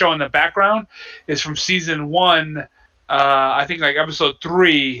that they show in the background is from season 1, I think like episode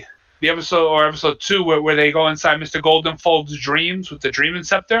 3, episode 2, where they go inside Mr. Goldenfold's dreams with the Dream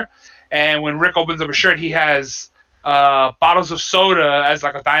Inceptor. And when Rick opens up a shirt, he has bottles of soda as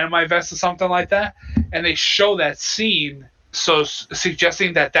like a dynamite vest or something like that. And they show that scene. So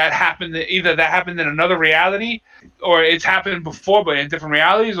suggesting that happened, either that happened in another reality or it's happened before but in different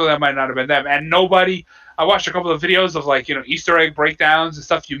realities, or that might not have been them. And I watched a couple of videos of like, you know, Easter egg breakdowns and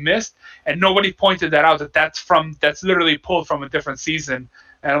stuff you missed, and nobody pointed that out, that's literally pulled from a different season.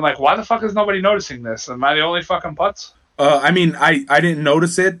 And I'm like, why the fuck is nobody noticing this? Am I the only fucking putz? I mean, I didn't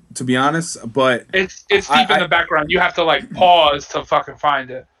notice it, to be honest, but it's deep in the background. You have to like pause to fucking find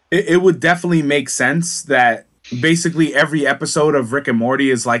it. It would definitely make sense that basically every episode of Rick and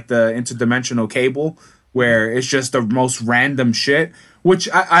Morty is like the interdimensional cable where it's just the most random shit, which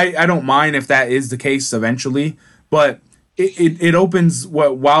I don't mind if that is the case eventually, but it opens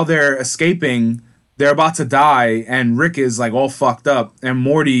while they're escaping, they're about to die and Rick is like all fucked up and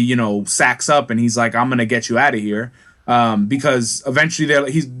Morty, you know, sacks up and he's like, I'm gonna get you out of here, because eventually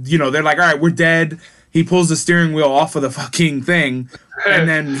they're like, all right, we're dead. He pulls the steering wheel off of the fucking thing and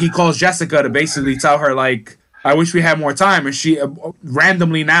then he calls Jessica to basically tell her like, I wish we had more time, and she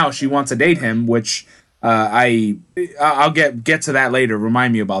randomly now she wants to date him, which I'll get to that later.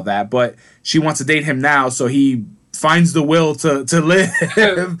 Remind me about that. But she wants to date him now, so he finds the will to live. He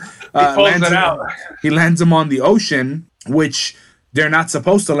pulls it out. He lands him on the ocean, which they're not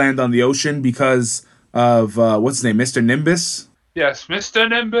supposed to land on the ocean because of what's his name, Mr. Nimbus. Yes, Mr.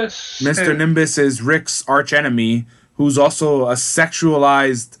 Nimbus. Mr. Nimbus is Rick's archenemy, who's also a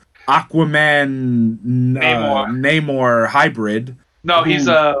sexualized Aquaman Namor hybrid. No, he's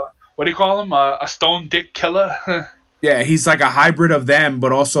a, what do you call him? A stone dick killer. Yeah, he's like a hybrid of them,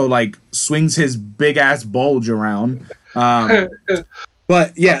 but also like swings his big ass bulge around.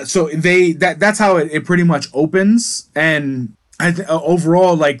 But yeah, so that's how it pretty much opens, and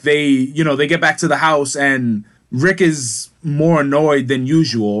overall, like they get back to the house, and Rick is more annoyed than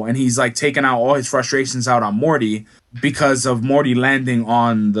usual, and he's like taking out all his frustrations out on Morty because of Morty landing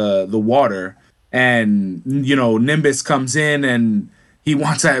on the water, and Nimbus comes in and he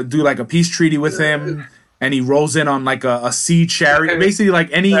wants to do like a peace treaty with him, and he rolls in on like a sea chariot, basically like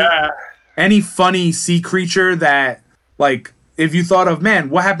any funny sea creature that, like, if you thought of, man,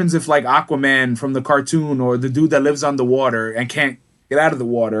 what happens if like Aquaman from the cartoon or the dude that lives underwater and can't get out of the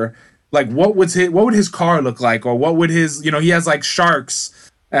water, like what would his car look like, or what would his, he has like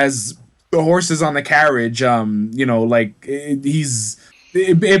sharks as the horses on the carriage,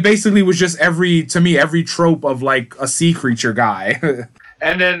 it basically was just every trope of like a sea creature guy.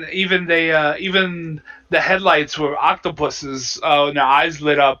 And then even the headlights were octopuses, and their eyes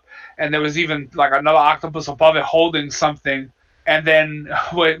lit up, and there was even like another octopus above it holding something. And then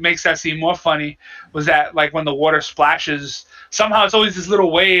what makes that scene more funny was that, like, when the water splashes, somehow it's always this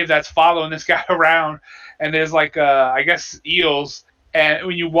little wave that's following this guy around, and there's like I guess eels, and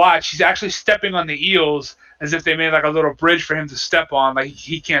when you watch, he's actually stepping on the eels as if they made like a little bridge for him to step on, like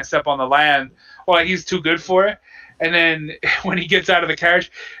he can't step on the land, or like he's too good for it. And then when he gets out of the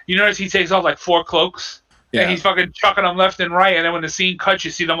carriage, you notice he takes off like 4 cloaks. Yeah. And he's fucking chucking them left and right. And then when the scene cuts, you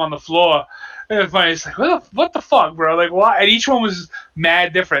see them on the floor. And it's funny. It's like, what the fuck, bro? Like, why? And each one was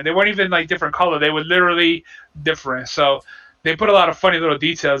mad different. They weren't even like different color. They were literally different. So they put a lot of funny little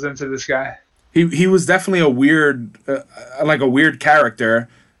details into this guy. He was definitely a weird character.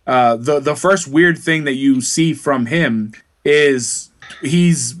 The first weird thing that you see from him is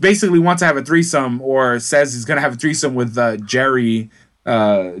he's basically wants to have a threesome, or says he's gonna have a threesome with Jerry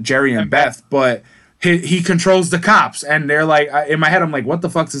and Beth, but he controls the cops, and they're like, in my head I'm like, what the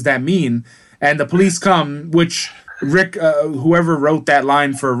fuck does that mean? And the police come, which Rick, whoever wrote that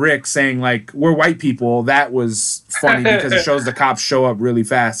line for Rick saying like, we're white people, that was funny because it shows the cops show up really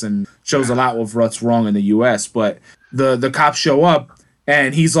fast and shows a lot of what's wrong in the US. But the cops show up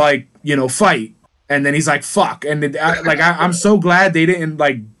and he's like, fight. And then he's like, fuck. And I'm so glad they didn't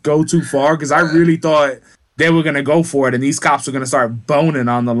like go too far, because I really thought they were going to go for it and these cops were going to start boning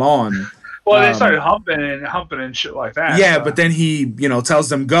on the lawn. Well, they started humping and shit like that. Yeah, so. But then he, tells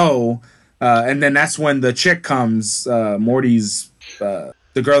them go. And then that's when the chick comes, Morty's, the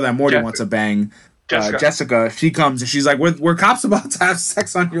girl that Morty wants to bang, Jessica. She comes and she's like, we're cops about to have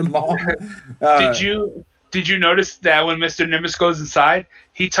sex on your lawn. Did you notice that when Mr. Nimbus goes inside,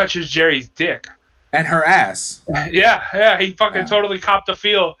 he touches Jerry's dick? And her ass. Yeah, he fucking totally copped the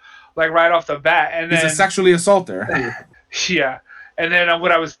feel, like right off the bat. And he's a sexually assaulter. Yeah, and then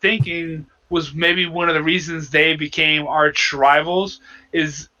what I was thinking was maybe one of the reasons they became arch rivals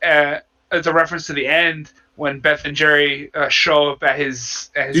is as a reference to the end when Beth and Jerry show up at his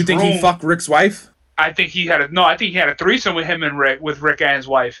Do you think room. He fucked Rick's wife? I think he had a threesome with him and Rick, with Rick and his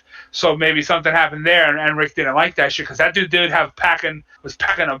wife. So maybe something happened there, and Rick didn't like that shit, because that dude was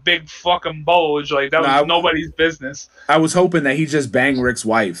packing a big fucking bulge, like that was nobody's business. I was hoping that he just banged Rick's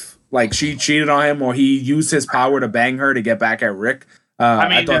wife, like she cheated on him, or he used his power to bang her to get back at Rick.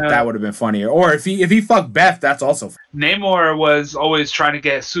 I thought that would have been funnier. Or if he fucked Beth, that's also funny. Namor was always trying to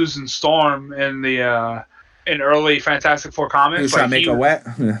get Susan Storm in the in early Fantastic Four comics. He was trying to make her wet.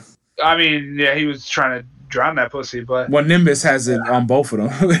 I mean, yeah, he was trying to drown that pussy, but... Well, Nimbus has it on both of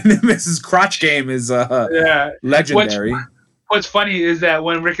them. Nimbus's crotch game is legendary. What's funny is that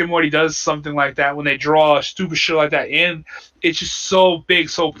when Rick and Morty does something like that, when they draw stupid shit like that in, it's just so big,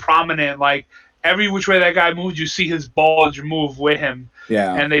 so prominent. Like, every which way that guy moves, you see his bulge move with him.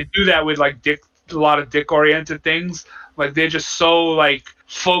 Yeah. And they do that with, like, a lot of dick-oriented things. Like, they're just so, like,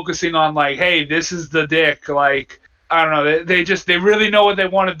 focusing on, like, hey, this is the dick, like... I don't know. They really know what they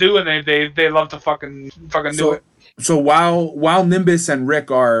want to do, and they love to fucking do it. So while Nimbus and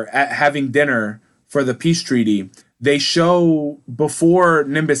Rick are having dinner for the peace treaty, they show, before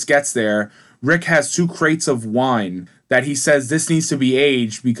Nimbus gets there, Rick has 2 crates of wine that he says this needs to be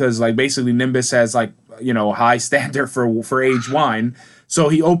aged, because like basically Nimbus has like high standard for aged wine. So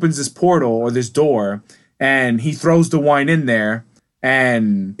he opens this portal or this door and he throws the wine in there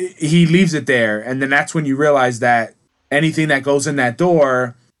and he leaves it there, and then that's when you realize that anything that goes in that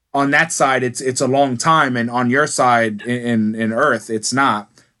door on that side it's a long time, and on your side in Earth it's not.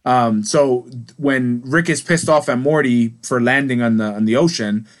 So when Rick is pissed off at Morty for landing on the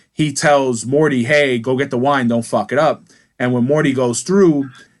ocean, he tells Morty, "Hey, go get the wine, don't fuck it up." And when Morty goes through,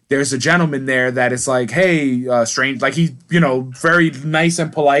 there's a gentleman there that is like, "Hey, strange," like he, very nice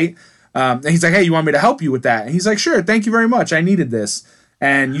and polite. And he's like, "Hey, you want me to help you with that?" And he's like, "Sure, thank you very much. I needed this."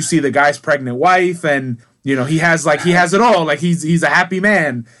 And you see the guy's pregnant wife, and he has it all. Like he's a happy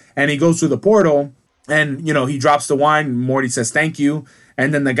man, and he goes through the portal, and he drops the wine. And Morty says thank you,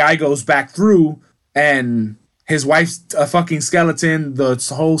 and then the guy goes back through, and his wife's a fucking skeleton. The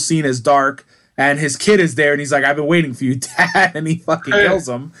whole scene is dark, and his kid is there, and he's like, "I've been waiting for you, Dad," and he fucking kills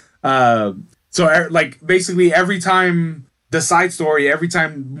him. So like basically every time the side story, every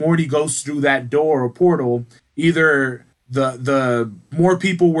time Morty goes through that door or portal, either the more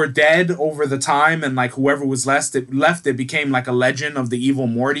people were dead over the time, and like whoever was left, it became like a legend of the evil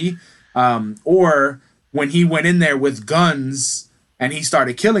Morty, or when he went in there with guns and he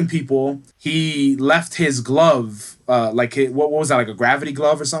started killing people, he left his glove, what was that, like a gravity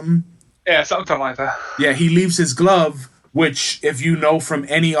glove or something? Yeah, something like that. Yeah, he leaves his glove, which if you know from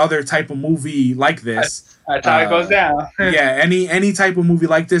any other type of movie like this, that's how it goes down. Yeah, any type of movie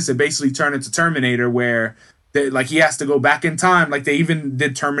like this, it basically turned into Terminator, where he has to go back in time. Like they even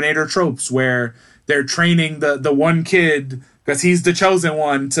did Terminator tropes where they're training the one kid because he's the chosen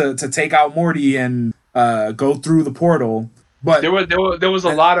one to take out Morty and go through the portal. But there was a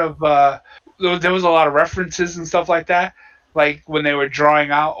lot of references and stuff like that. Like when they were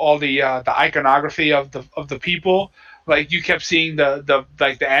drawing out all the iconography of the people, like you kept seeing the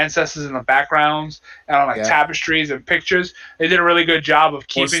ancestors in the backgrounds and on tapestries and pictures. They did a really good job of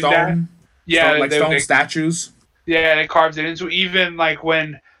keeping that. Yeah, stone statues. Yeah, they carved it into, even like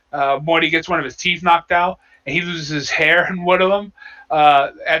when Morty gets one of his teeth knocked out and he loses his hair in one of them.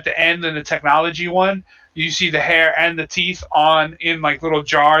 At the end in the technology one, you see the hair and the teeth in like little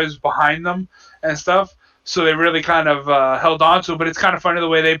jars behind them and stuff. So they really kind of held on to it. But it's kind of funny the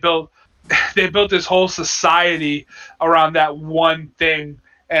way they built this whole society around that one thing.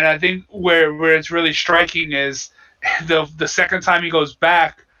 And I think where it's really striking is the second time he goes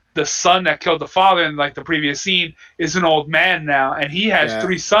back, the son that killed the father in like the previous scene is an old man now, and he has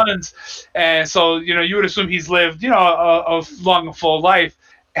 3 sons. And so you would assume he's lived a long and full life.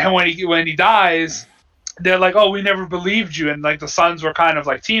 And when he dies, they're like, "Oh, we never believed you," and like the sons were kind of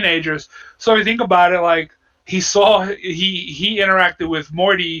like teenagers. So if you think about it, like he interacted with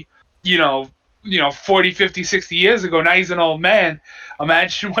Morty 40, 50, 60 years ago. Now he's an old man.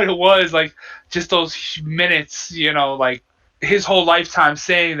 Imagine what it was like, just those minutes, like his whole lifetime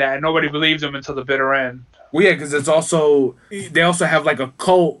saying that, and nobody believed him until the bitter end. Well, yeah, because they also have like a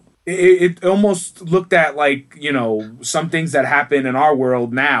cult. It almost looked at like, some things that happen in our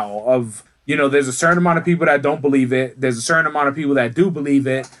world now of, there's a certain amount of people that don't believe it. There's a certain amount of people that do believe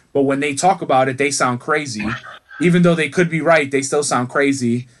it. But when they talk about it, they sound crazy. Even though they could be right, they still sound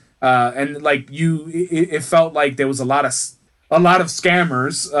crazy. And like it felt like there was a lot of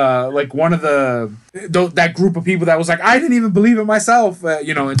scammers. Like one of that group of people that was like, "I didn't even believe it myself,"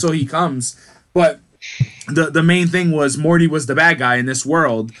 until he comes. But the main thing was Morty was the bad guy in this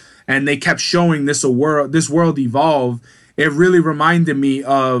world, and they kept showing this world evolve. It really reminded me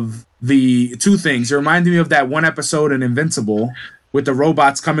of the two things. It reminded me of that one episode in Invincible with the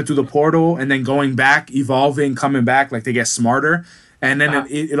robots coming through the portal and then going back, evolving, coming back, like they get smarter. And then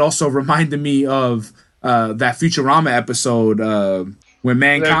it also reminded me of that Futurama episode when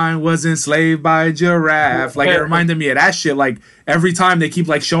mankind was enslaved by a giraffe. Like it reminded me of that shit. Like every time they keep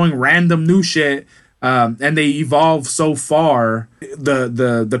like showing random new shit, and they evolve so far.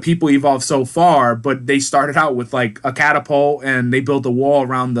 The people evolve so far, but they started out with like a catapult and they built a wall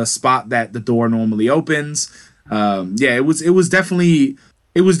around the spot that the door normally opens. It was definitely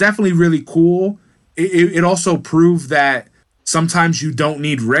really cool. It also proved that sometimes you don't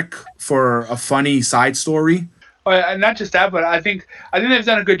need Rick for a funny side story. And not just that, but I think they've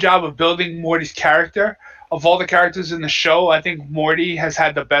done a good job of building Morty's character. Of all the characters in the show, I think Morty has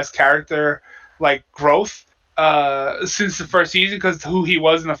had the best character like growth since the first season, because who he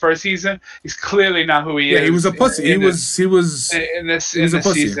was in the first season is clearly not who he is. Yeah, he was a pussy. He was in this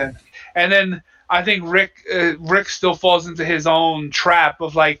season. And then I think Rick still falls into his own trap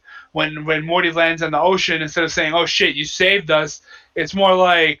of like when Morty lands in the ocean, instead of saying, "Oh shit, you saved us," it's more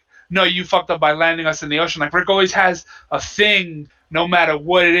like, "No, you fucked up by landing us in the ocean." Like Rick always has a thing, no matter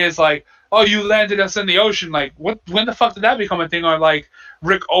what it is, like, "Oh, you landed us in the ocean." Like, when the fuck did that become a thing? Or like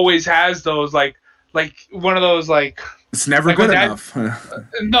Rick always has those like one of those like, it's never like good enough.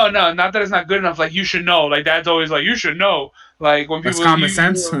 No, not that it's not good enough. Like, you should know. Like, Dad's always like, "You should know." Like when That's people common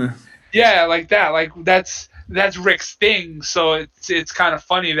sense. yeah, like that. Like that's Rick's thing. So it's kind of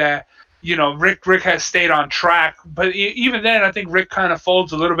funny that Rick has stayed on track, but even then, I think Rick kind of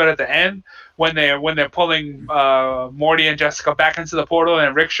folds a little bit at the end when they're pulling Morty and Jessica back into the portal,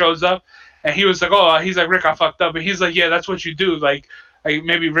 and Rick shows up, and he was like, "Oh, he's like Rick, I fucked up," and he's like, "Yeah, that's what you do." Like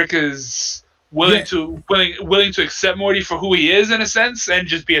maybe Rick is willing to accept Morty for who he is in a sense, and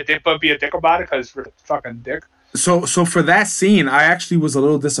just be a dick about it because Rick's a fucking dick. So for that scene, I actually was a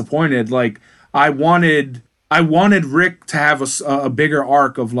little disappointed. Like I wanted Rick to have a bigger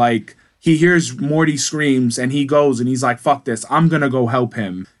arc of like he hears Morty screams and he goes and he's like, "Fuck this, I'm gonna go help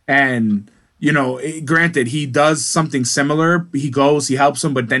him." And granted, he does something similar. He goes, he helps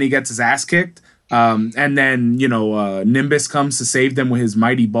him, but then he gets his ass kicked. And then Nimbus comes to save them with his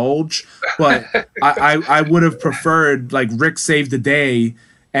mighty bulge. But I would have preferred like Rick saved the day.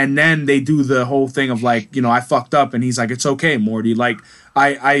 And then they do the whole thing of like, I fucked up, and he's like, "It's okay, Morty." Like,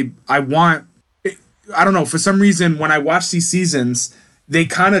 I want, I don't know, for some reason when I watch these seasons, they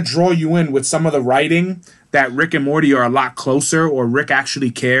kind of draw you in with some of the writing that Rick and Morty are a lot closer, or Rick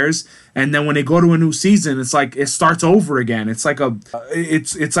actually cares. And then when they go to a new season, it's like it starts over again. It's like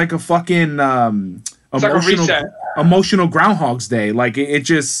it's like a fucking emotional Groundhog's Day. Like it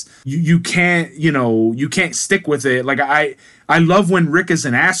just you can't you can't stick with it. Like I love when Rick is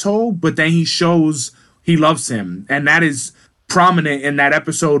an asshole, but then he shows he loves him, and that is prominent in that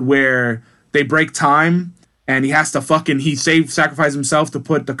episode where they break time and he has to sacrifice himself to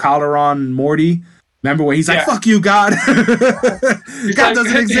put the collar on Morty. Remember when he's like, "Fuck you, God." God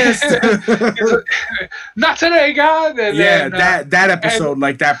doesn't exist. Not today, God. And then, that episode,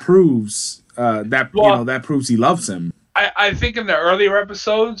 like that proves that proves he loves him. I think in the earlier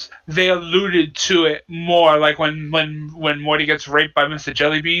episodes they alluded to it more, like when Morty gets raped by Mr.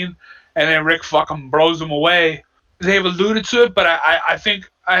 Jellybean and then Rick fucking blows him away. They've alluded to it, but I think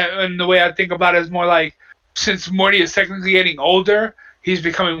and the way I think about it is more like, since Morty is technically getting older,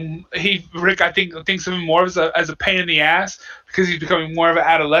 Rick I think thinks of him more as a pain in the ass because he's becoming more of an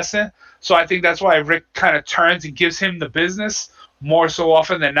adolescent. So I think that's why Rick kind of turns and gives him the business more so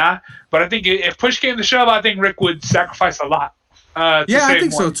often than not. But I think if push came to shove, I think Rick would sacrifice a lot. I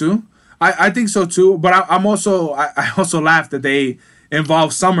think so too. I think so too. But I also laugh that they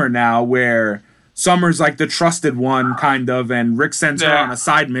involve Summer now, where Summer's like the trusted one kind of, and Rick sends her on a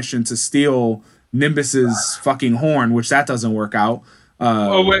side mission to steal Nimbus's fucking horn, which that doesn't work out.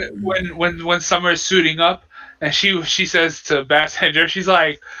 When Summer's suiting up and she says to Bartender, she's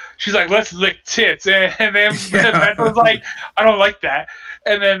like, "Let's lick tits," and then Bartender was like, "I don't like that."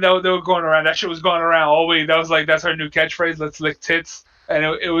 And then they were going around. That shit was going around all week. That was like, that's her new catchphrase. "Let's lick tits," and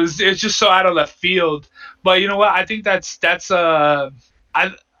it's just so out of left field. But you know what? I think that's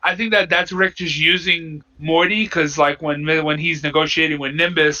I think that's Rick just using Morty, because like when he's negotiating with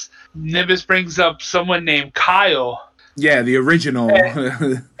Nimbus brings up someone named Kyle. Yeah, the original.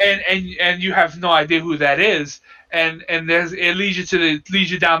 and you have no idea who that is, and it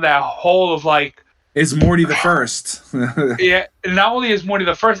leads you down that hole of like, is Morty the first? Yeah, and not only is Morty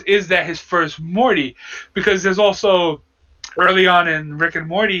the first, is that his first Morty, because there's also early on in Rick and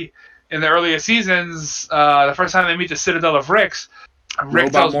Morty in the earlier seasons, the first time they meet the Citadel of Ricks,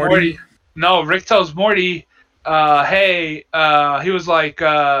 Rick tells Morty, hey, he was like,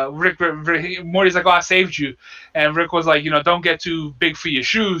 Rick, Morty's like, "Oh, I saved you," and Rick was like, "Don't get too big for your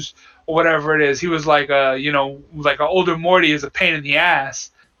shoes," or whatever it is. He was like, like an older Morty is a pain in the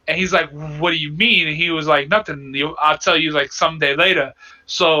ass, and he's like, "What do you mean?" And he was like, "Nothing. I'll tell you like someday later."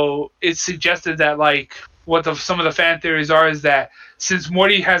 So it suggested that like what some of the fan theories are is that since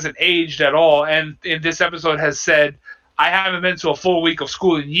Morty hasn't aged at all, and in this episode has said, "I haven't been to a full week of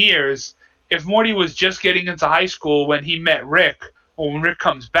school in years." If Morty was just getting into high school when he met Rick, or when Rick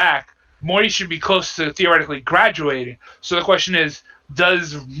comes back, Morty should be close to theoretically graduating. So the question is,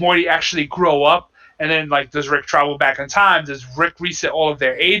 does Morty actually grow up? And then, like, does Rick travel back in time? Does Rick reset all of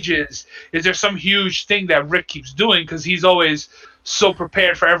their ages? Is there some huge thing that Rick keeps doing? Because he's always so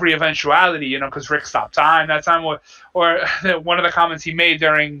prepared for every eventuality, because Rick stopped time that time. Or one of the comments he made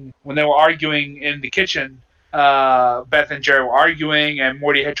during when they were arguing in the kitchen, Beth and Jerry were arguing, and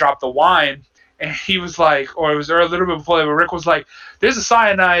Morty had dropped the wine, and he was like, or it was a little bit before that, but Rick was like, "There's a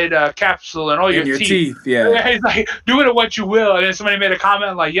cyanide capsule in all your teeth." Yeah. He's like, "Do it what you will." And then somebody made a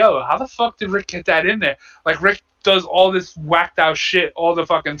comment like, "Yo, how the fuck did Rick get that in there?" Like, Rick does all this whacked out shit all the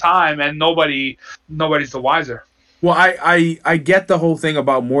fucking time, and nobody's the wiser. Well, I get the whole thing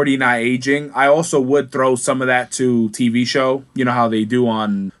about Morty not aging. I also would throw some of that to TV show. You know how they do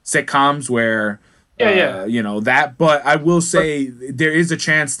on sitcoms where that. But I will say there is a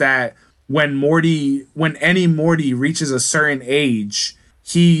chance that when any Morty reaches a certain age,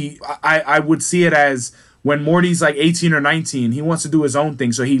 I would see it as when Morty's like 18 or 19, he wants to do his own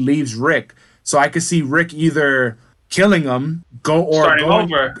thing, so he leaves Rick. So I could see Rick either killing him, starting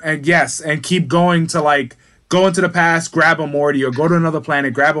over, and keep going to like go into the past, grab a Morty, or go to another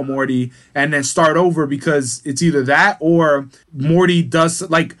planet, grab a Morty, and then start over, because it's either that or Morty dies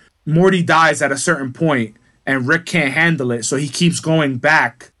at a certain point and Rick can't handle it, so he keeps going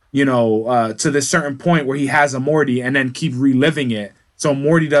back, to this certain point where he has a Morty and then keep reliving it. So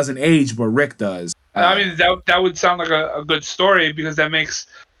Morty doesn't age, but Rick does. I mean, that would sound like a good story, because it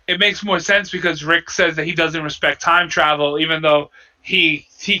makes more sense, because Rick says that he doesn't respect time travel, even though he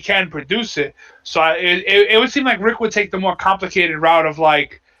can produce it. So it would seem like Rick would take the more complicated route of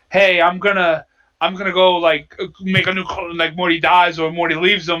like, hey, I'm gonna go like make a new clone, like Morty dies or Morty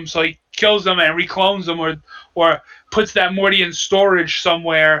leaves him, so he kills him and reclones him, or puts that Morty in storage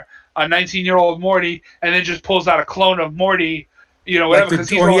somewhere, a 19-year-old Morty, and then just pulls out a clone of Morty, whatever. Like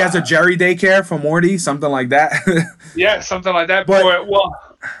he has a Jerry daycare for Morty, something like that. Yeah, something like that.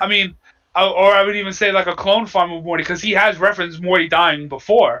 I would even say like a clone farm of Morty, because he has referenced Morty dying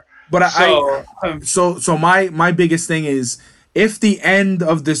before. But so my biggest thing is, if the end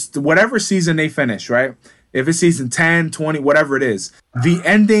of this, whatever season they finish, right? If it's season 10, 20, whatever it is, the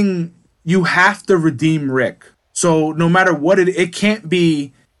ending, you have to redeem Rick. So no matter what it can't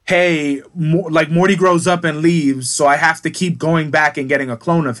be, hey, like Morty grows up and leaves, so I have to keep going back and getting a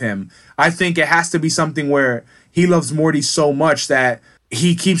clone of him. I think it has to be something where he loves Morty so much that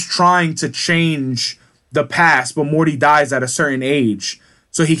he keeps trying to change the past, but Morty dies at a certain age.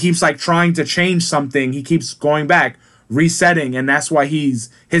 So he keeps like trying to change something. He keeps going back, resetting, and that's why his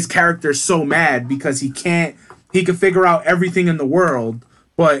character's so mad, because he can figure out everything in the world,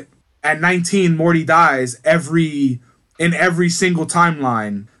 but at 19 Morty dies in every single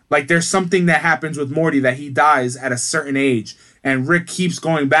timeline. Like there's something that happens with Morty that he dies at a certain age, and Rick keeps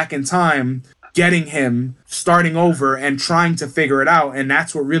going back in time, getting him, starting over, and trying to figure it out. And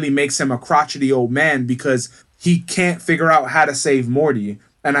that's what really makes him a crotchety old man, because he can't figure out how to save Morty.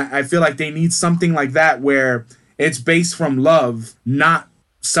 And I feel like they need something like that where it's based from love, not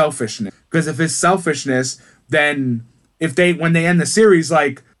selfishness. Because if it's selfishness, then when they end the series,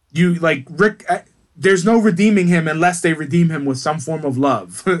 Rick, there's no redeeming him unless they redeem him with some form of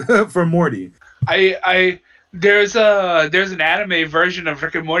love for Morty. There's an anime version of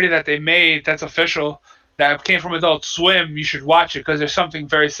Rick and Morty that they made that's official, that came from Adult Swim. You should watch it, because there's something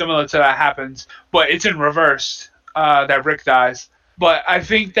very similar to that happens, but it's in reverse, that Rick dies. But I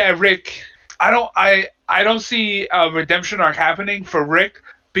think that Rick, I don't see a redemption arc happening for Rick,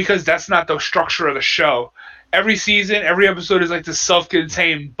 because that's not the structure of the show. Every season, every episode is like this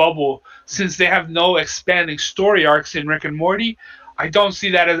self-contained bubble. Since they have no expanding story arcs in Rick and Morty, I don't see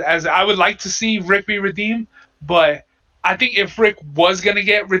that as I would like to see Rick be redeemed. But I think if Rick was going to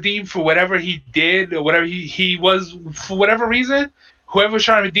get redeemed for whatever he did, or whatever he was, for whatever reason, whoever was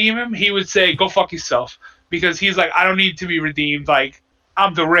trying to redeem him, he would say, go fuck yourself. Because he's like, I don't need to be redeemed. Like,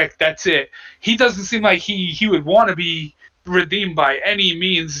 I'm the Rick, that's it. He doesn't seem like he would want to be redeemed by any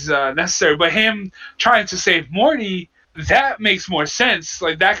means necessary. But him trying to save Morty, that makes more sense.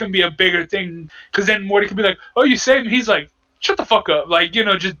 Like, that can be a bigger thing. Because then Morty can be like, oh, you saved me? He's like, shut the fuck up. Like,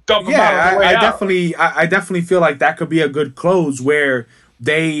 just dump him out of the way out. I definitely feel like that could be a good close, where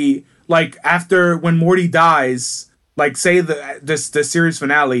they, like, after, when Morty dies, like, say the series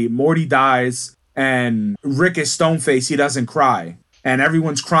finale, Morty dies and Rick is stone-faced, he doesn't cry. And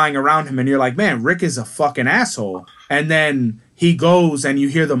everyone's crying around him, and you're like, man, Rick is a fucking asshole. And then he goes, and you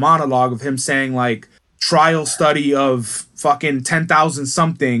hear the monologue of him saying, like, trial study of fucking 10,000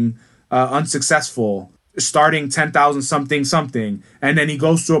 something, unsuccessful, starting 10,000 something. And then he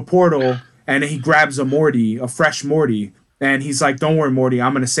goes to a portal, and he grabs a fresh Morty. And he's like, don't worry, Morty,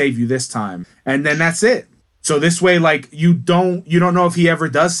 I'm going to save you this time. And then that's it. So this way, like, you don't know if he ever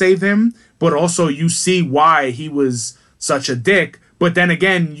does save him, but also you see why he was such a dick. But then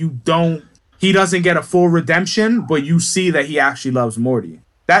again, he doesn't get a full redemption, but you see that he actually loves Morty.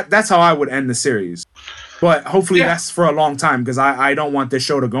 That's how I would end the series. But hopefully that's for a long time, because I don't want this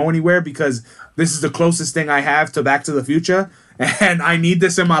show to go anywhere, because this is the closest thing I have to Back to the Future, and I need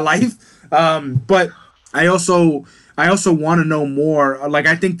this in my life. But I also want to know more. Like,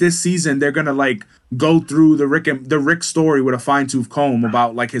 I think this season they're gonna like go through the Rick story with a fine-tooth comb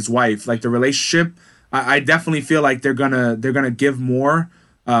about like his wife, like the relationship. I definitely feel like they're gonna give more,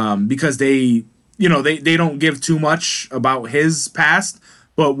 because they don't give too much about his past.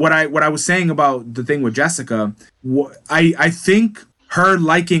 But what I was saying about the thing with Jessica, I think her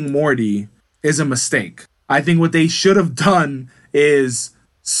liking Morty is a mistake. I think what they should have done is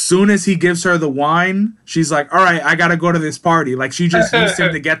soon as he gives her the wine, she's like, all right, I gotta go to this party. Like, she just used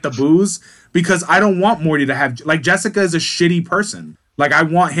him to get the booze, because I don't want Morty to have, like, Jessica is a shitty person. Like, I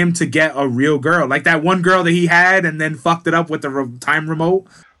want him to get a real girl, like that one girl that he had and then fucked it up with the time remote.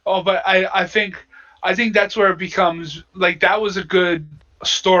 Oh, but I think that's where it becomes, like, that was a good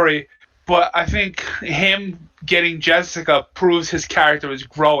story, but I think him getting Jessica proves his character is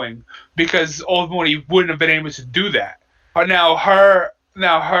growing, because old Morty wouldn't have been able to do that. Now her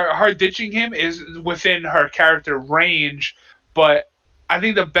ditching him is within her character range, but I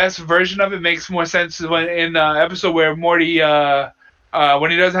think the best version of it makes more sense when in the episode where Morty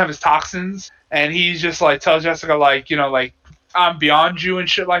when he doesn't have his toxins and he's just like tells Jessica like, you know, like, I'm beyond you and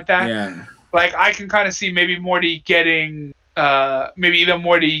shit like that. Yeah. Like, I can kind of see maybe Morty getting bored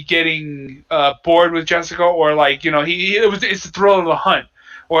with Jessica, or like, you know, it's the thrill of the hunt,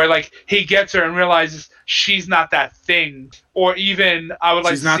 or like he gets her and realizes she's not that thing, or even I would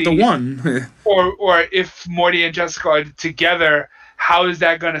like she's to not see, the one. or if Morty and Jessica are together, how is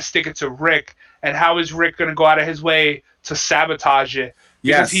that going to stick it to Rick, and how is Rick going to go out of his way to sabotage it?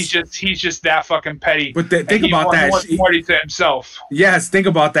 Because he's just that fucking petty. But think about that. Morty to himself. Yes, think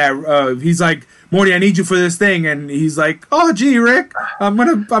about that. He's like, Morty, I need you for this thing, and he's like, oh gee, Rick, I'm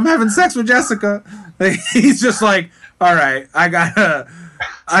having sex with Jessica. Like, he's just like, all right, I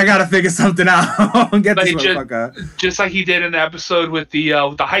gotta figure something out and get this motherfucker. Just like he did in the episode with the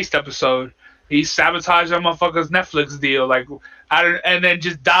heist episode, he sabotaged that motherfucker's Netflix deal, like, and then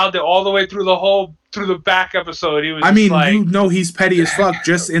just dialed it all the way through the back episode. He was. I mean, like, you know, he's petty as fuck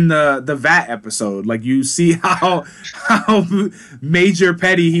just in the VAT episode. Like, you see how major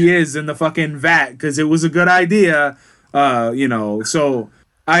petty he is in the fucking VAT, because it was a good idea. You know, so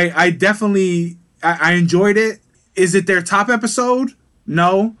I definitely I enjoyed it. Is it their top episode?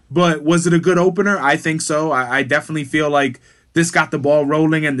 No, but was it a good opener? I think so. I definitely feel like this got the ball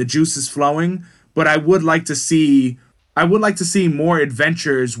rolling and the juice is flowing. But I would like to see more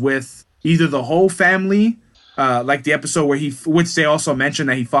adventures with either the whole family, like the episode which they also mentioned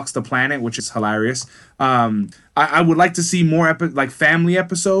that he fucks the planet, which is hilarious. I would like to see more like family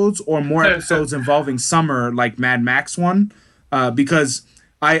episodes, or more episodes involving Summer, like Mad Max one, because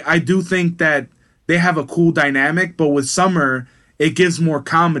I do think that they have a cool dynamic, but with Summer, it gives more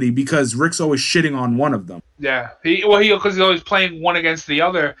comedy because Rick's always shitting on one of them. Yeah, because he's always playing one against the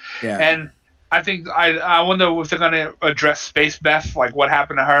other. Yeah. And I think I wonder if they're gonna address Space Beth, like what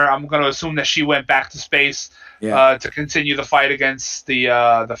happened to her. I'm gonna assume that she went back to space to continue the fight against the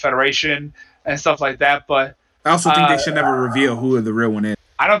Federation and stuff like that. But I also think they should never reveal who the real one is.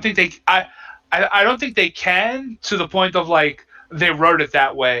 I don't think they. I don't think they can, to the point of like they wrote it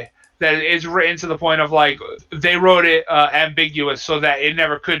that way. That it's written to the point of like they wrote it ambiguous so that it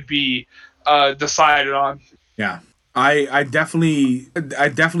never could be decided on. Yeah, I definitely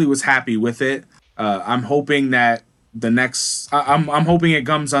was happy with it. I'm hoping that the next, I'm hoping it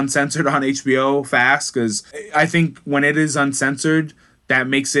comes uncensored on HBO fast, because I think when it is uncensored, that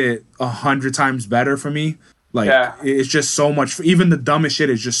makes it 100 times better for me. Like, it's just so much. Even the dumbest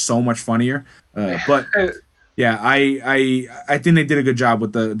shit is just so much funnier. But. Yeah, I think they did a good job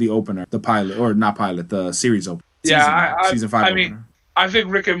with the opener, the pilot, or not pilot, the series opener. Season 5 opener. Mean, I think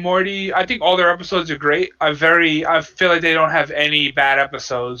Rick and Morty, I think all their episodes are great. I feel like they don't have any bad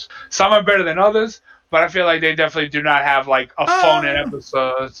episodes. Some are better than others, but I feel like they definitely do not have like a phone-in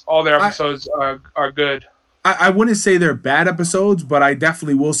episodes. All their episodes are good. I wouldn't say they're bad episodes, but I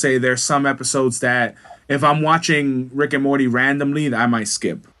definitely will say there's some episodes that if I'm watching Rick and Morty randomly, I might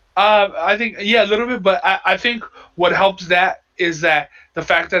skip. I think, a little bit, but I think what helps that is that the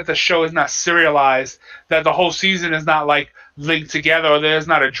fact that the show is not serialized, that the whole season is not like linked together, or there's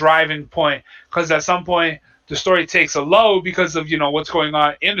not a driving point, because at some point the story takes a low because of, you know, what's going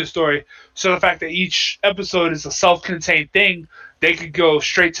on in the story. So the fact that each episode is a self-contained thing, they could go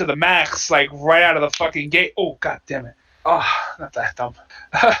straight to the max, like right out of the fucking gate. Oh, god damn it. Oh, not that dumb.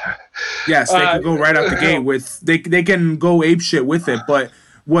 Yes, they could go right out the gate with, they can go apeshit with it, but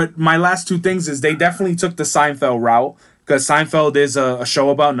what my last two things is, they definitely took the Seinfeld route, because Seinfeld is a show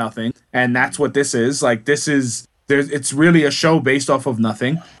about nothing, and that's what this is. Like, it's really a show based off of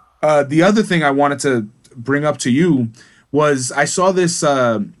nothing. The other thing I wanted to bring up to you was I saw this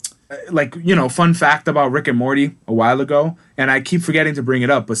fun fact about Rick and Morty a while ago, and I keep forgetting to bring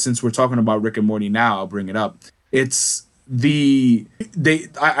it up, but since we're talking about Rick and Morty now, I'll bring it up. It's I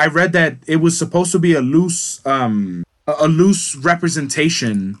read that it was supposed to be a loose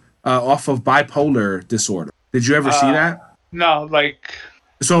representation off of bipolar disorder. Did you ever see that? No, like.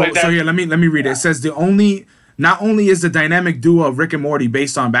 So here, let me read it. It says the only Not only is the dynamic duo of Rick and Morty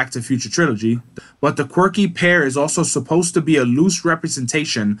based on Back to the Future trilogy, but the quirky pair is also supposed to be a loose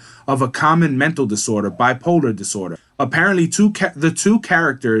representation of a common mental disorder, bipolar disorder. Apparently, the two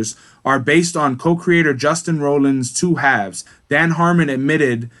characters are based on co-creator Justin Roiland's two halves. Dan Harmon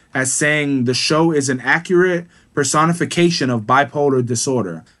admitted as saying the show is an accurate personification of bipolar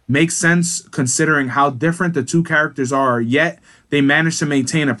disorder. Makes sense considering how different the two characters are, yet they managed to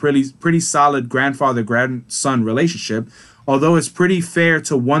maintain a pretty solid grandfather-grandson relationship, although it's pretty fair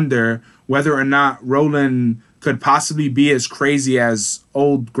to wonder whether or not Roiland could possibly be as crazy as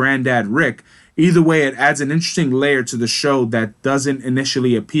old granddad Rick. Either way, it adds an interesting layer to the show that doesn't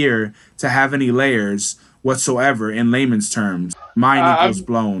initially appear to have any layers whatsoever in layman's terms. Mind equals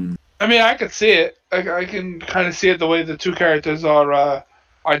blown. I mean, I could see it. I can kind of see it the way the two characters are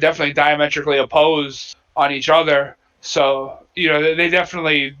definitely diametrically opposed on each other. So, you know, they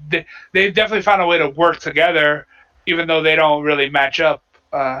definitely found a way to work together, even though they don't really match up.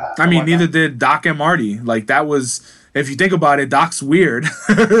 I mean, neither did Doc and Marty. Like, that was, if you think about it, Doc's weird.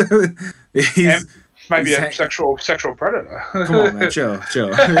 Might be a sexual predator. Come on, man, chill. He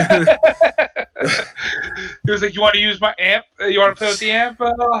was like, "You want to use my amp? You want to play with the amp,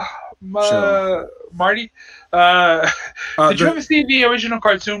 Marty?" Did you ever see the original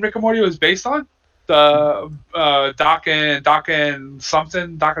cartoon Rick and Morty was based on? The Doc and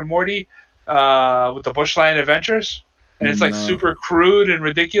Morty with the Bushland Adventures, and it's like super crude and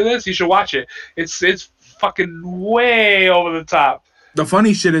ridiculous. You should watch it. It's fucking way over the top. The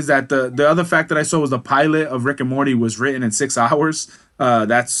funny shit is that the other fact that I saw was the pilot of Rick and Morty was written in 6 hours.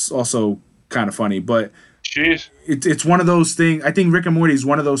 That's also kind of funny, but jeez, it's one of those things. I think Rick and Morty is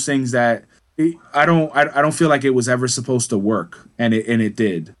one of those things that I don't feel like it was ever supposed to work, and it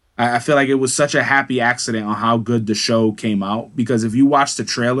did. I feel like it was such a happy accident on how good the show came out, because if you watch the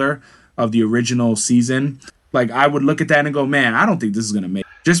trailer of the original season, like, I would look at that and go, man, I don't think this is gonna make it,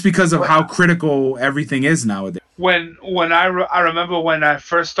 just because of how critical everything is nowadays. When I remember when I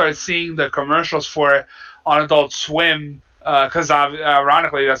first started seeing the commercials for it on Adult Swim, because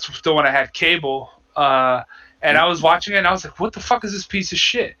ironically that's still when I had cable, and I was watching it and I was like, what the fuck is this piece of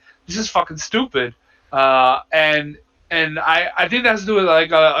shit? This is fucking stupid. And I think that has to do with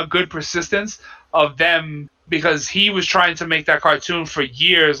like a good persistence of them, because he was trying to make that cartoon for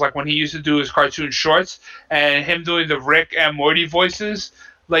years, like when he used to do his cartoon shorts, and him doing the Rick and Morty voices.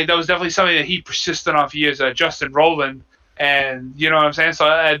 Like, that was definitely something that he persisted on for years, Justin Roiland, and you know what I'm saying? So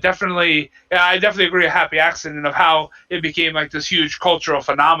I definitely agree, a happy accident of how it became like this huge cultural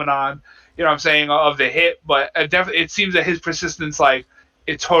phenomenon, you know what I'm saying, of the hit, but it seems that his persistence, like,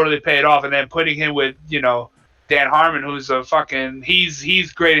 it totally paid off, and then putting him with, you know, Dan Harmon, who's a fucking,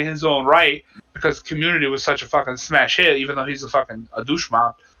 he's great in his own right, because Community was such a fucking smash hit, even though he's a douche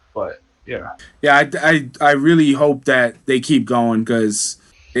mouth, but, yeah. Yeah, I really hope that they keep going, because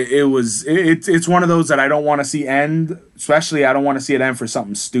it's one of those that I don't want to see end. Especially, I don't want to see it end for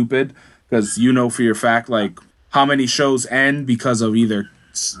something stupid, because you know for your fact, like, how many shows end because of either,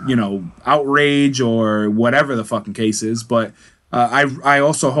 you know, outrage or whatever the fucking case is. But I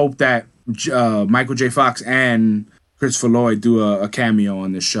also hope that Michael J. Fox and Christopher Lloyd do a cameo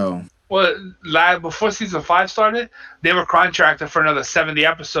on this show. Well, before season 5 started, they were contracted for another 70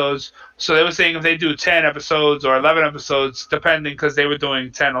 episodes. So they were saying if they do 10 episodes or 11 episodes, depending, because they were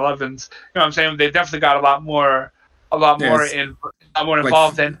doing 10, 11s. You know what I'm saying? They definitely got a lot more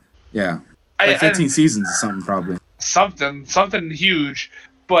involved in. Yeah, like 15 seasons or something, probably. Something huge.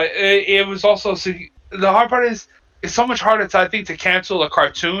 But it was also, the hard part is, it's so much harder to cancel a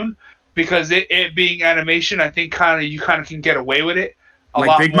cartoon, because it being animation, I think you can get away with it.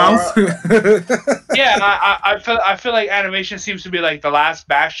 Like Big Mouth? Yeah, I feel like animation seems to be like the last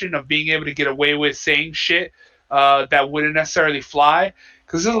bastion of being able to get away with saying shit that wouldn't necessarily fly.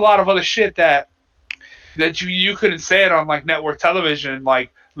 Because there's a lot of other shit that you couldn't say it on like network television,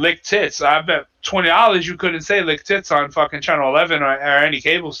 like lick tits. I bet $20 you couldn't say lick tits on fucking Channel 11 or any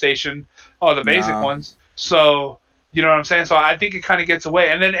cable station, or the basic ones. So, you know what I'm saying? So I think it kind of gets away.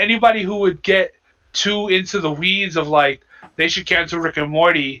 And then anybody who would get too into the weeds of like, they should cancel Rick and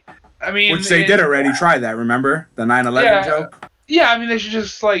Morty. I mean, which they did already try that. Remember the 9/11 joke? Yeah, I mean, they should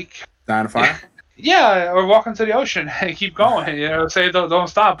just like die on fire. Yeah, or walk into the ocean and keep going. You know, say don't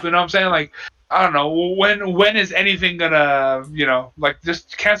stop. You know what I'm saying? Like, I don't know, when is anything gonna, you know, like,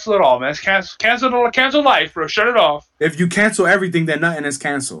 just cancel it all, man. Cancel life, bro. Shut it off. If you cancel everything, then nothing is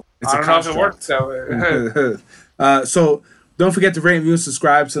canceled. I don't know if it works that way. So don't forget to rate, review, and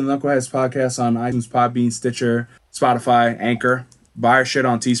subscribe to the Knuckleheads Podcast on iTunes, Podbean, Stitcher, Spotify, Anchor. Buy our shit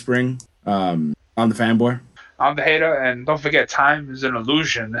on Teespring. I'm the fanboy. I'm the hater, and don't forget, time is an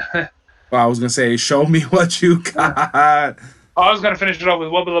illusion. Well, I was gonna say, show me what you got. I was gonna finish it off with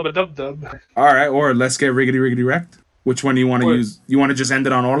wubba lubba dub dub. All right, or let's get riggedy wrecked. Which one do you want to use? You want to just end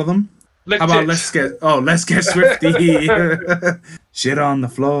it on all of them? Lick How about tits. let's get swifty. Shit on the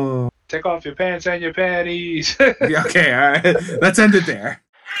floor. Take off your pants and your panties. Yeah, okay, all right. Let's end it there.